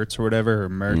shirts or whatever, her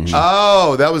merch.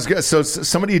 Oh, that was good. So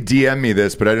somebody DM'd me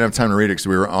this, but I didn't have time to read it because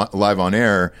we were live on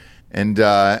air. And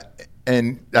I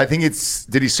think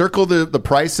did he circle the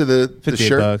price of the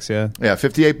shirt? $58, yeah. Yeah,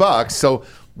 $58. So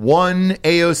one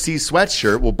AOC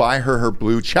sweatshirt will buy her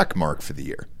blue check mark for the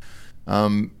year.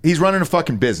 He's running a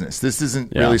fucking business. This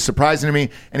isn't really surprising to me.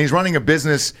 And he's running a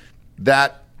business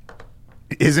that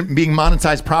isn't being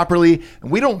monetized properly. And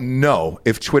we don't know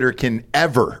if Twitter can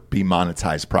ever be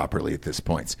monetized properly at this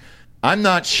point. I'm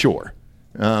not sure.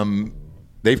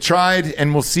 They've tried,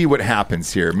 and we'll see what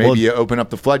happens here. Maybe you open up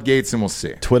the floodgates, and we'll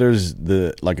see. Twitter's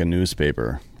like a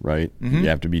newspaper, right? You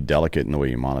have to be delicate in the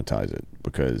way you monetize it.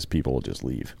 because people will just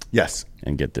leave. Yes.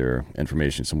 And get their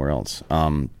information somewhere else.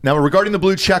 Now, regarding the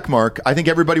blue check mark, I think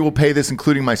everybody will pay this,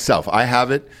 including myself. I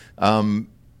have it.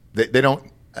 They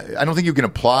don't. I don't think you can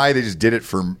apply. They just did it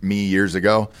for me years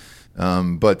ago.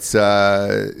 Yes,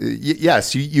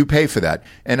 you pay for that.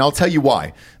 And I'll tell you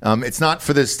why. It's not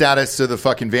for the status or the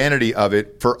fucking vanity of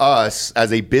it. For us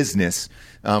as a business,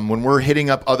 when we're hitting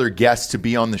up other guests to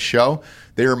be on the show,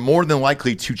 they are more than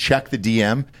likely to check the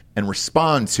DM and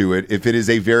respond to it if it is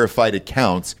a verified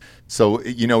account. So,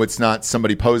 it's not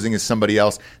somebody posing as somebody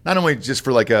else, not only just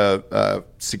for like a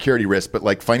security risk, but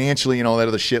like financially and all that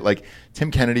other shit. Like Tim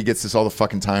Kennedy gets this all the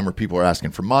fucking time where people are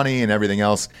asking for money and everything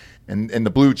else. And the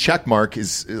blue check mark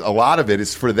is a lot of it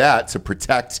is for that, to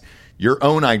protect your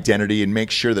own identity and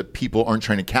make sure that people aren't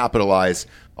trying to capitalize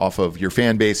off of your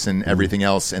fan base and everything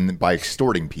else and by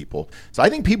extorting people. So I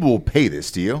think people will pay this.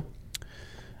 Do you?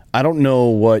 I don't know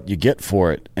what you get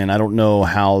for it, and I don't know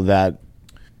how that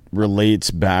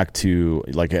relates back to,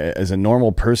 like, as a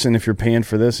normal person, if you're paying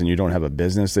for this and you don't have a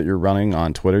business that you're running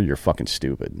on Twitter, you're fucking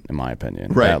stupid, in my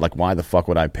opinion. Right. Like, why the fuck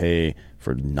would I pay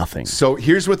for nothing? So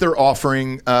here's what they're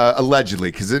offering,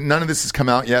 allegedly, because none of this has come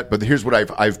out yet, but here's what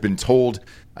I've been told.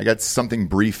 I got something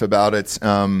brief about it.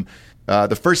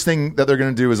 The first thing that they're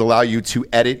going to do is allow you to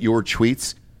edit your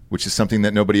tweets, which is something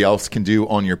that nobody else can do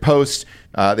on your post.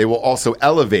 They will also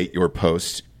elevate your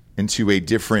post into a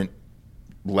different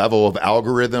level of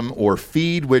algorithm or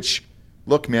feed, which,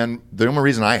 look, man, the only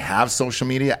reason I have social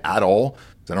media at all,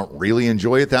 because I don't really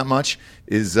enjoy it that much,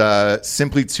 is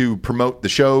simply to promote the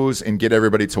shows and get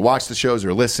everybody to watch the shows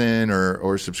or listen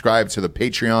or subscribe to the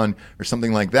Patreon or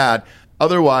something like that.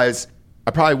 Otherwise,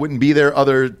 I probably wouldn't be there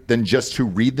other than just to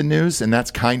read the news, and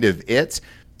that's kind of it.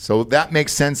 So that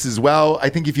makes sense as well. I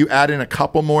think if you add in a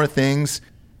couple more things,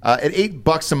 at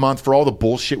 $8 a month for all the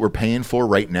bullshit we're paying for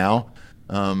right now,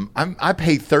 I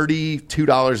pay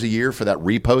 $32 a year for that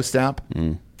Repost app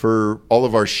for all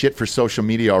of our shit for social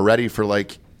media already for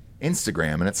like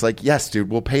Instagram. And it's like, yes, dude,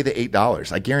 we'll pay the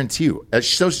 $8. I guarantee you.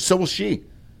 So will she.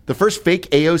 The first fake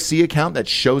AOC account that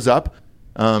shows up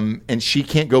and she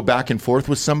can't go back and forth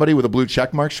with somebody with a blue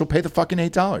check mark, she'll pay the fucking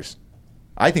 $8.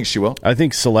 I think she will. I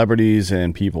think celebrities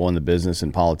and people in the business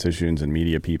and politicians and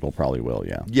media people probably will,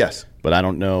 yeah. Yes. But I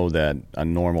don't know that a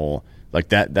normal... Like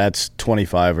that's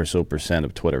 25% or so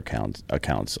of Twitter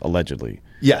accounts allegedly.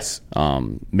 Yes.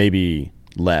 Maybe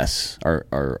less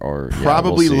or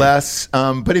probably we'll less.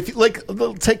 But if you like,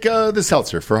 take the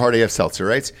seltzer for Hard AF Seltzer,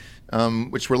 right?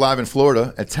 Which we're live in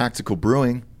Florida at Tactical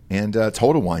Brewing and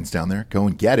Total Wine's down there. Go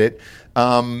and get it.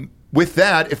 With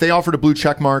that, if they offered a blue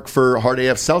check mark for Hard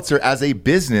AF Seltzer as a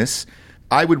business,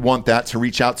 I would want that to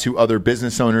reach out to other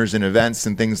business owners and events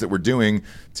and things that we're doing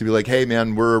to be like, hey,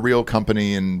 man, we're a real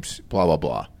company and blah, blah,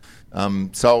 blah.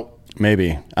 So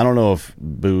maybe. I don't know if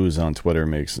booze on Twitter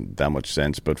makes that much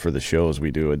sense, but for the shows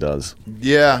we do, it does.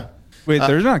 Yeah. Wait,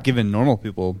 they're not giving normal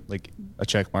people like a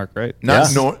check mark, right?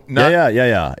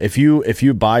 Yeah. If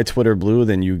you buy Twitter Blue,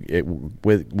 then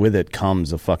with it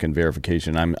comes a fucking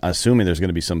verification. I'm assuming there's going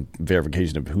to be some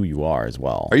verification of who you are as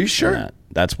well. Are you sure?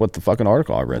 That's what the fucking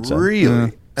article I read said.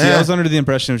 Really? See, I was under the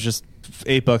impression it was just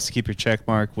 $8 to keep your check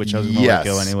mark, which I was going to let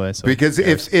go anyway. So because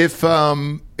if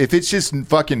it's just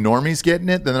fucking normies getting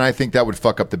it, then I think that would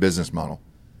fuck up the business model.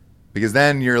 Because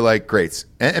then you're like, great.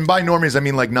 And by normies, I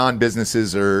mean like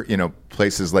non-businesses or,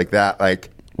 places like that. Like,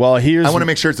 well, I want to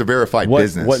make sure it's a verified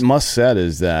business. What Musk said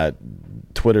is that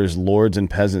Twitter's lords and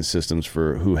peasant systems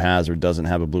for who has or doesn't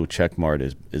have a blue check mark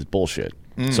is bullshit.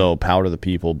 So power to the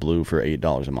people, blue for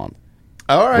 $8 a month.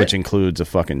 All right. Which includes a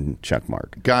fucking check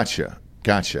mark. Gotcha.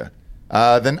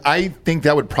 Then I think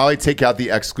that would probably take out the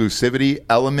exclusivity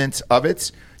element of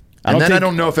it. I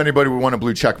don't know if anybody would want a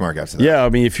blue check mark after that. Yeah, I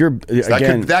mean, if you're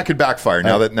that could backfire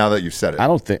now that you've said it. I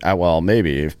don't think. Well,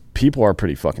 maybe if people are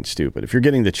pretty fucking stupid. If you're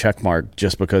getting the check mark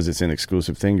just because it's an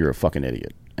exclusive thing, you're a fucking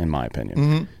idiot, in my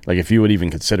opinion. Like if you would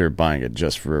even consider buying it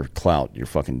just for clout, you're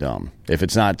fucking dumb. If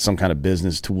it's not some kind of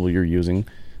business tool you're using,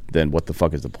 then what the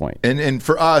fuck is the point? And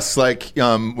for us, like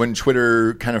when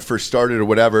Twitter kind of first started or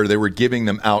whatever, they were giving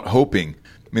them out hoping.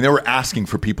 I mean, they were asking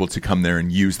for people to come there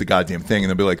and use the goddamn thing, and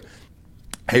they'll be like,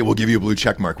 hey, we'll give you a blue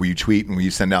check mark. Will you tweet and will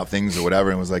you send out things or whatever?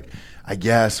 And it was like, I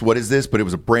guess, what is this? But it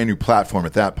was a brand new platform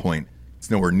at that point.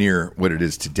 It's nowhere near what it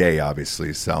is today,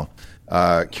 obviously. So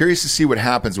curious to see what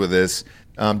happens with this.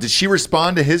 Did she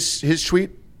respond to his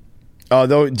tweet?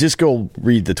 Though, just go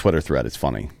read the Twitter thread. It's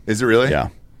funny. Is it really? Yeah.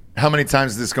 How many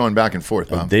times is this going back and forth,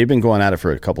 Bob? They've been going at it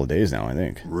for a couple of days now, I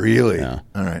think. Really? Yeah.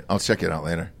 All right. I'll check it out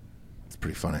later. It's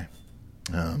pretty funny.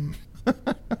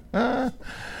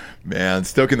 Man,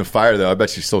 stoking the fire, though. I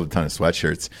bet she sold a ton of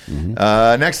sweatshirts.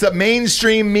 Next up,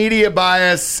 mainstream media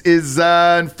bias is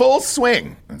in full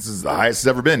swing. This is the highest it's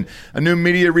ever been. A new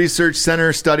Media Research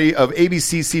Center study of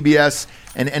ABC, CBS,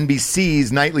 and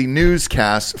NBC's nightly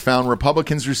newscasts found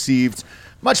Republicans received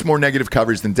much more negative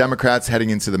coverage than Democrats heading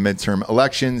into the midterm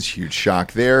elections. Huge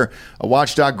shock there. A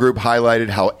watchdog group highlighted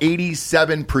how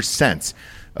 87%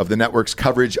 of the network's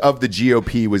coverage of the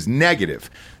GOP was negative.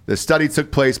 The study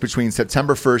took place between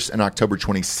September 1st and October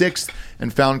 26th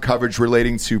and found coverage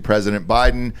relating to President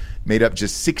Biden made up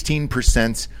just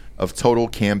 16% of total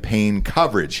campaign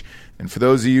coverage. And for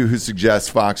those of you who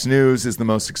suggest Fox News is the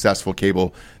most successful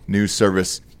cable news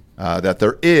service that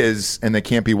there is and there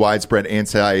can't be widespread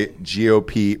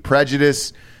anti-GOP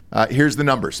prejudice, here's the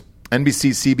numbers.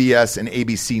 NBC, CBS, and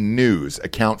ABC News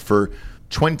account for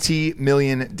 20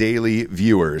 million daily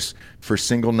viewers for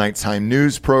single nighttime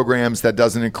news programs. That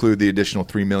doesn't include the additional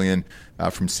 3 million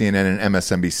from CNN and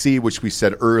MSNBC, which we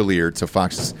said earlier to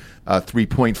Fox's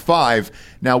 3.5.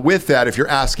 Now, with that, if you're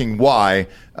asking why,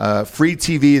 free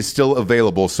TV is still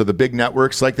available. So the big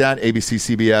networks like that,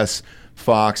 ABC, CBS,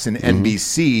 Fox, and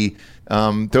NBC,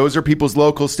 those are people's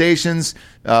local stations.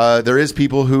 There is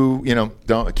people who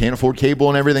can't afford cable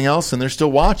and everything else, and they're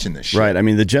still watching this shit. Right. I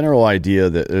mean, the general idea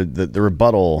that the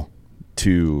rebuttal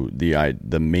to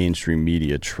the mainstream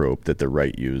media trope that the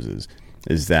right uses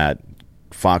is that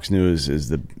Fox News is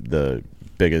the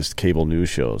biggest cable news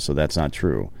show. So that's not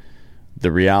true.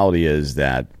 The reality is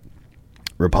that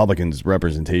Republicans'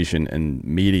 representation in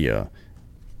media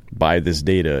by this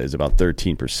data is about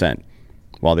 13%.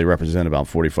 While they represent about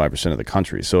 45% of the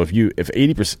country. So if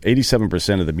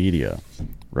 87% of the media,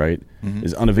 right,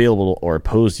 is unavailable or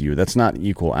opposed to you, that's not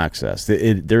equal access.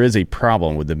 There is a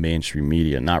problem with the mainstream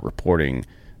media not reporting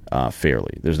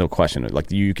fairly. There's no question.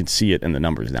 Like, you can see it in the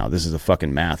numbers now. This is a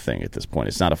fucking math thing at this point.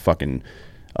 It's not a fucking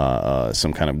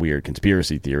some kind of weird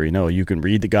conspiracy theory. No, you can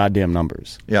read the goddamn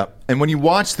numbers. Yeah. And when you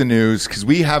watch the news, because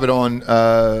we have it on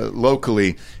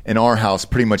locally in our house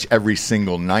pretty much every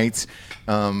single night,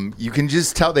 you can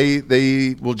just tell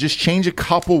they will just change a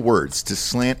couple words to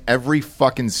slant every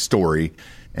fucking story.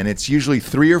 And it's usually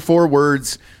 3 or 4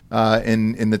 words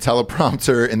in the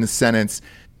teleprompter in the sentence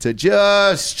to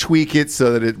just tweak it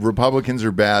so that Republicans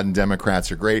are bad and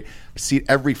Democrats are great. I see it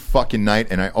every fucking night,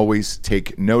 and I always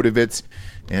take note of it.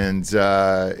 And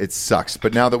it sucks.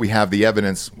 But now that we have the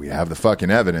evidence, we have the fucking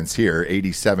evidence here,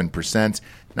 87%.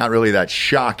 Not really that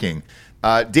shocking.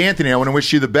 D'Anthony, I want to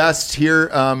wish you the best here.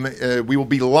 We will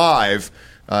be live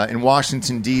in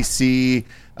Washington, D.C.,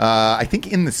 I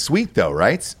think in the suite, though,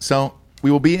 right? So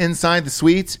we will be inside the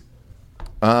suite.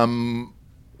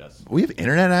 Yes. We have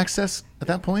internet access at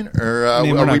that point? Or are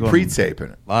we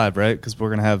pre-taping it? Live, right? Because we're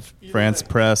going to have France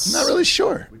Press. I'm not really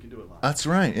sure. We can do it live. That's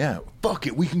right, yeah. Fuck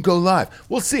it, we can go live.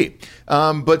 We'll see.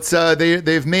 But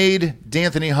they've made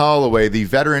D'Anthony Holloway the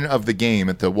veteran of the game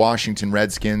at the Washington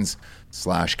Redskins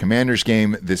 / Commanders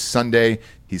game this Sunday.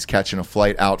 He's catching a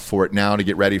flight out for it now to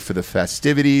get ready for the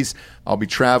festivities. I'll be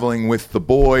traveling with the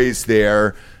boys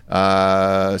there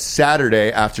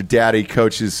Saturday after Daddy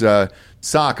coaches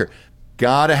soccer.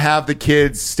 Got to have the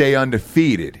kids stay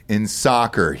undefeated in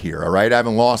soccer here, all right? I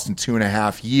haven't lost in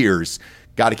 2.5 years.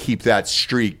 Got to keep that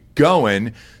streak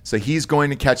going. So he's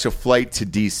going to catch a flight to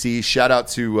D.C. Shout out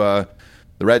to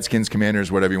the Redskins,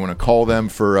 Commanders, whatever you want to call them,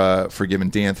 for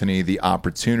giving D'Anthony the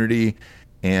opportunity.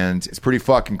 And it's pretty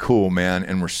fucking cool, man,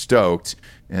 and we're stoked.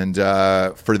 And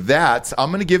for that, I'm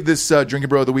going to give this Drinking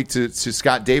Bro of the Week to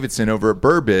Scott Davidson over at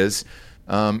Burbiz.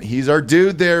 He's our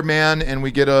dude there, man, and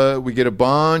we get a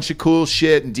bunch of cool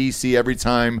shit in DC every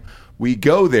time we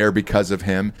go there because of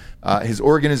him. His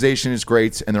organization is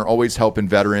great, and they're always helping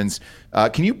veterans.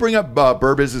 Can you bring up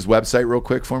Burbiz's website real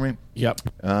quick for me? Yep.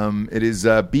 It is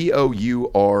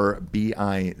BOURBIZ,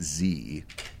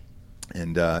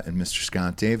 and Mr.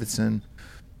 Scott Davidson.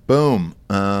 Boom.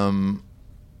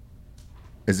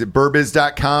 Is it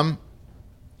burbiz.com?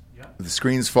 The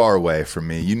screen's far away from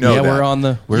me. You know that. We're on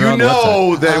the that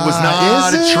it was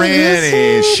not a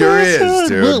tranny. Sure is,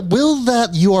 dude. Will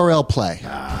that URL play?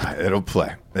 It'll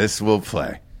play. This will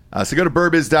play. So go to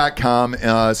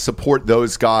burbiz.com, support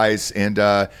those guys, and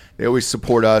they always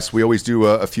support us. We always do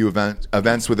a few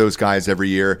events with those guys every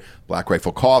year. Black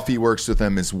Rifle Coffee works with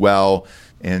them as well,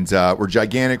 and we're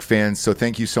gigantic fans. So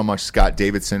thank you so much, Scott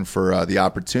Davidson, for the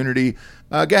opportunity.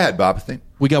 Go ahead, Bob.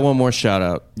 We got one more shout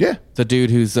out. Yeah. The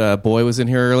dude whose boy was in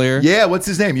here earlier. Yeah, what's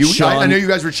his name? I know you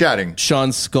guys were chatting.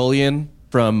 Sean Scullion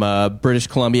from British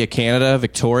Columbia, Canada,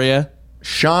 Victoria.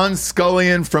 Sean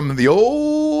Scullion from the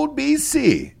old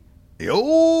BC. The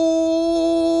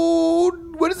old,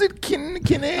 what is it?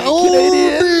 Canadian?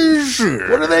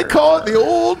 What do they call it? The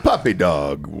old puppy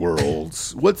dog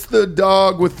worlds. What's the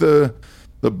dog with the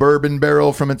bourbon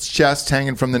barrel from its chest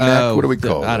hanging from the neck? What do we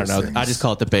call it? I don't know. Things? I just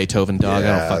call it the Beethoven dog.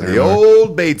 Yeah, I don't fucking the remember.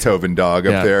 old Beethoven dog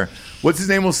up there. What's his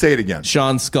name? We'll say it again.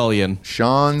 Sean Scullion.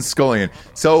 Sean Scullion.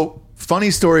 So,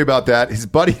 funny story about that. His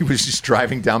buddy was just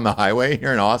driving down the highway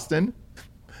here in Austin.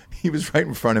 He was right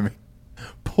in front of me.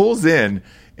 Pulls in.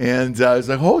 And I was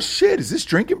like, oh, shit, is this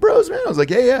Drinking Bros, man? I was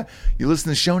like, yeah. You listen to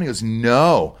the show? And he goes,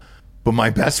 no. But my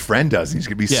best friend does. And he's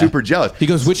going to be super jealous. He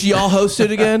goes, which y'all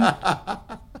hosted again?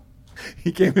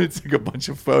 He came in and took a bunch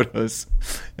of photos.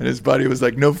 And his buddy was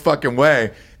like, no fucking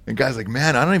way. And guy's like,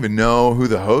 man, I don't even know who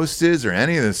the host is or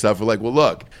any of this stuff. We're like, well,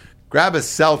 look, grab a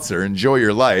seltzer, enjoy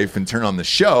your life, and turn on the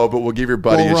show. But we'll give your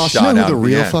buddy a Ross, shot you know out who the at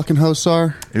real end. fucking hosts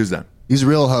are? Who's that? These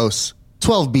real hosts.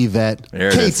 12B Vet, There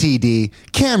it is. KTD,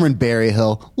 Cameron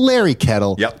Berryhill, Larry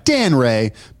Kettle, Yep. Dan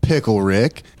Ray, Pickle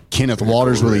Rick, Kenneth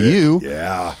Waters with a U,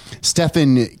 Yeah.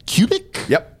 Stefan Kubik,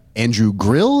 Yep. Andrew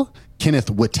Grill, Kenneth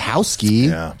Witowski,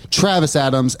 Yeah. Travis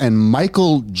Adams, and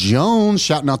Michael Jones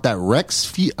shouting out that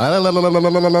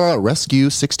Rescue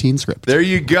 16 script. There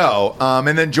you go.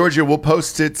 And then, Georgia, we'll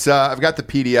post it. I've got the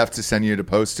PDF to send you to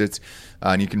post it.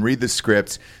 And you can read the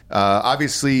script.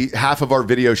 Obviously, half of our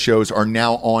video shows are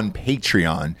now on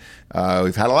Patreon.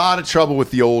 We've had a lot of trouble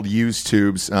with the old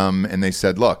YouTubes, and they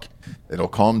said, look, it'll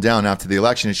calm down after the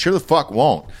election. It sure the fuck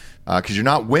won't, because you're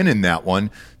not winning that one.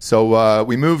 So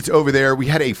we moved over there. We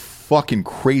had a fucking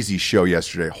crazy show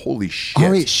yesterday. Holy shit.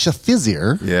 Ari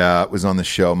Shafizier. Yeah, it was on the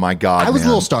show. My God, I was man.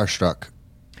 a little starstruck.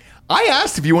 I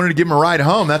asked if you wanted to give him a ride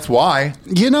home. That's why.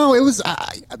 You know, it was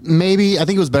maybe. I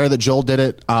think it was better that Joel did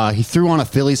it. He threw on a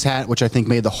Phillies hat, which I think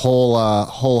made the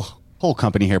whole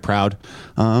company here proud.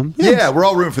 Yeah, we're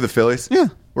all rooting for the Phillies. Yeah.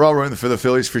 We're all rooting for the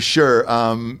Phillies for sure.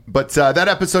 But that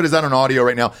episode is out on audio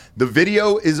right now. The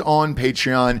video is on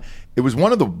Patreon. It was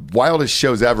one of the wildest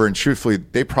shows ever, and truthfully,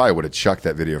 they probably would have chucked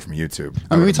that video from YouTube.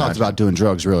 I mean, we would talked imagine. about doing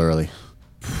drugs real early.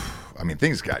 I mean,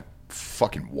 things got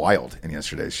fucking wild in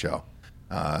yesterday's show.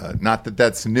 Not that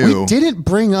that's new. We didn't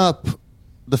bring up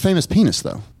the famous penis,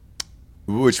 though.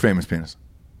 Which famous penis?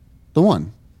 The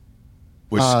one.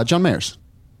 Which, John Mayer's.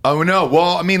 Oh, no.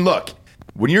 Well, I mean, look.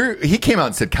 He came out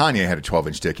and said Kanye had a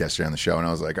 12-inch dick yesterday on the show, and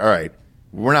I was like, all right,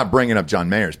 we're not bringing up John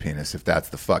Mayer's penis if that's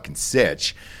the fucking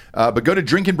sitch. But go to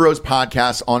Drinking Bros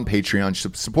Podcast on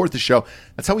Patreon. Support the show.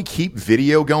 That's how we keep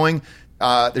video going.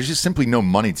 There's just simply no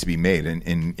money to be made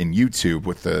in YouTube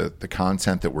with the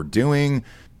content that we're doing,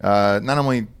 not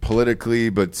only politically,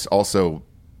 but also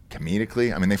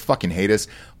comedically. I mean, they fucking hate us.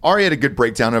 Ari had a good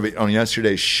breakdown of it on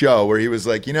yesterday's show where he was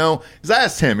like, because I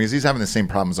asked him, because he's having the same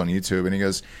problems on YouTube, and he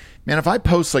goes, man, if I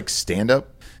post like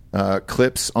stand-up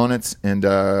clips on it, and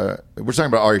we're talking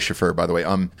about Ari Shaffir, by the way.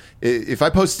 If I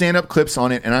post stand-up clips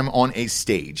on it and I'm on a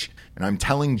stage and I'm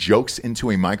telling jokes into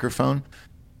a microphone,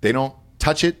 they don't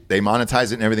touch it, they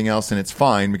monetize it and everything else, and it's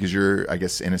fine because you're, I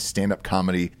guess, in a stand-up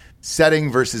comedy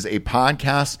setting versus a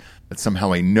podcast. That's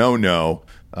somehow a no-no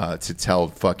to tell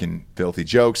fucking filthy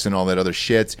jokes and all that other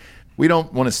shit. We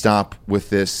don't want to stop with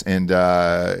this, and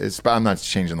I'm not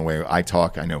changing the way I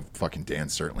talk. I know fucking Dan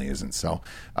certainly isn't. So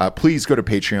please go to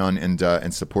Patreon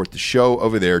and support the show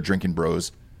over there, Drinking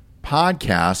Bros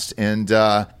Podcast,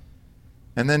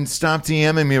 and then stop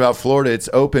DMing me about Florida. It's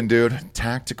open, dude.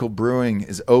 Tactical Brewing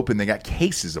is open. They got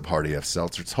cases of Hardy F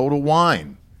Seltzer, Total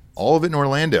Wine, all of it in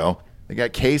Orlando. They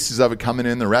got cases of it coming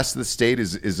in. The rest of the state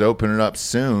is opening up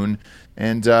soon.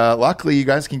 And luckily, you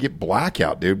guys can get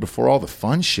blackout, dude, before all the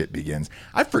fun shit begins.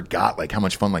 I forgot like how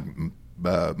much fun like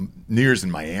New Year's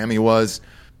in Miami was.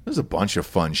 There's a bunch of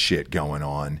fun shit going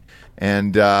on.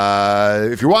 And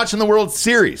if you're watching the World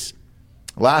Series,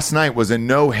 last night was a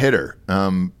no-hitter.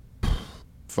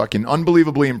 Fucking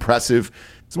unbelievably impressive.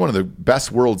 It's one of the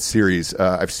best World Series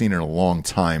I've seen in a long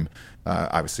time.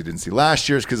 Obviously didn't see last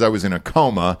year's because I was in a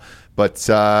coma, but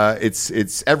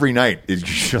it's every night.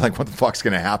 You're like, what the fuck's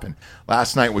going to happen?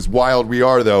 Last night was wild. We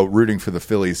are, though, rooting for the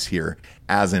Phillies here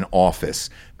as an office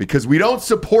because we don't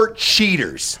support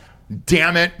cheaters.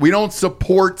 Damn it. We don't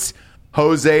support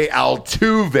Jose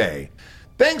Altuve.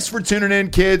 Thanks for tuning in,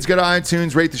 kids. Go to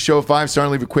iTunes, rate the show a 5-star,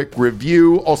 and leave a quick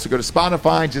review. Also go to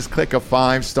Spotify, just click a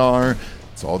 5-star.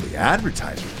 It's all the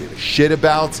advertisers give a shit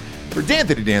about. For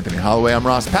D'Anthony Holloway, I'm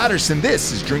Ross Patterson.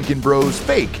 This is Drinking Bros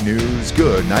Fake News.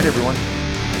 Good night, everyone.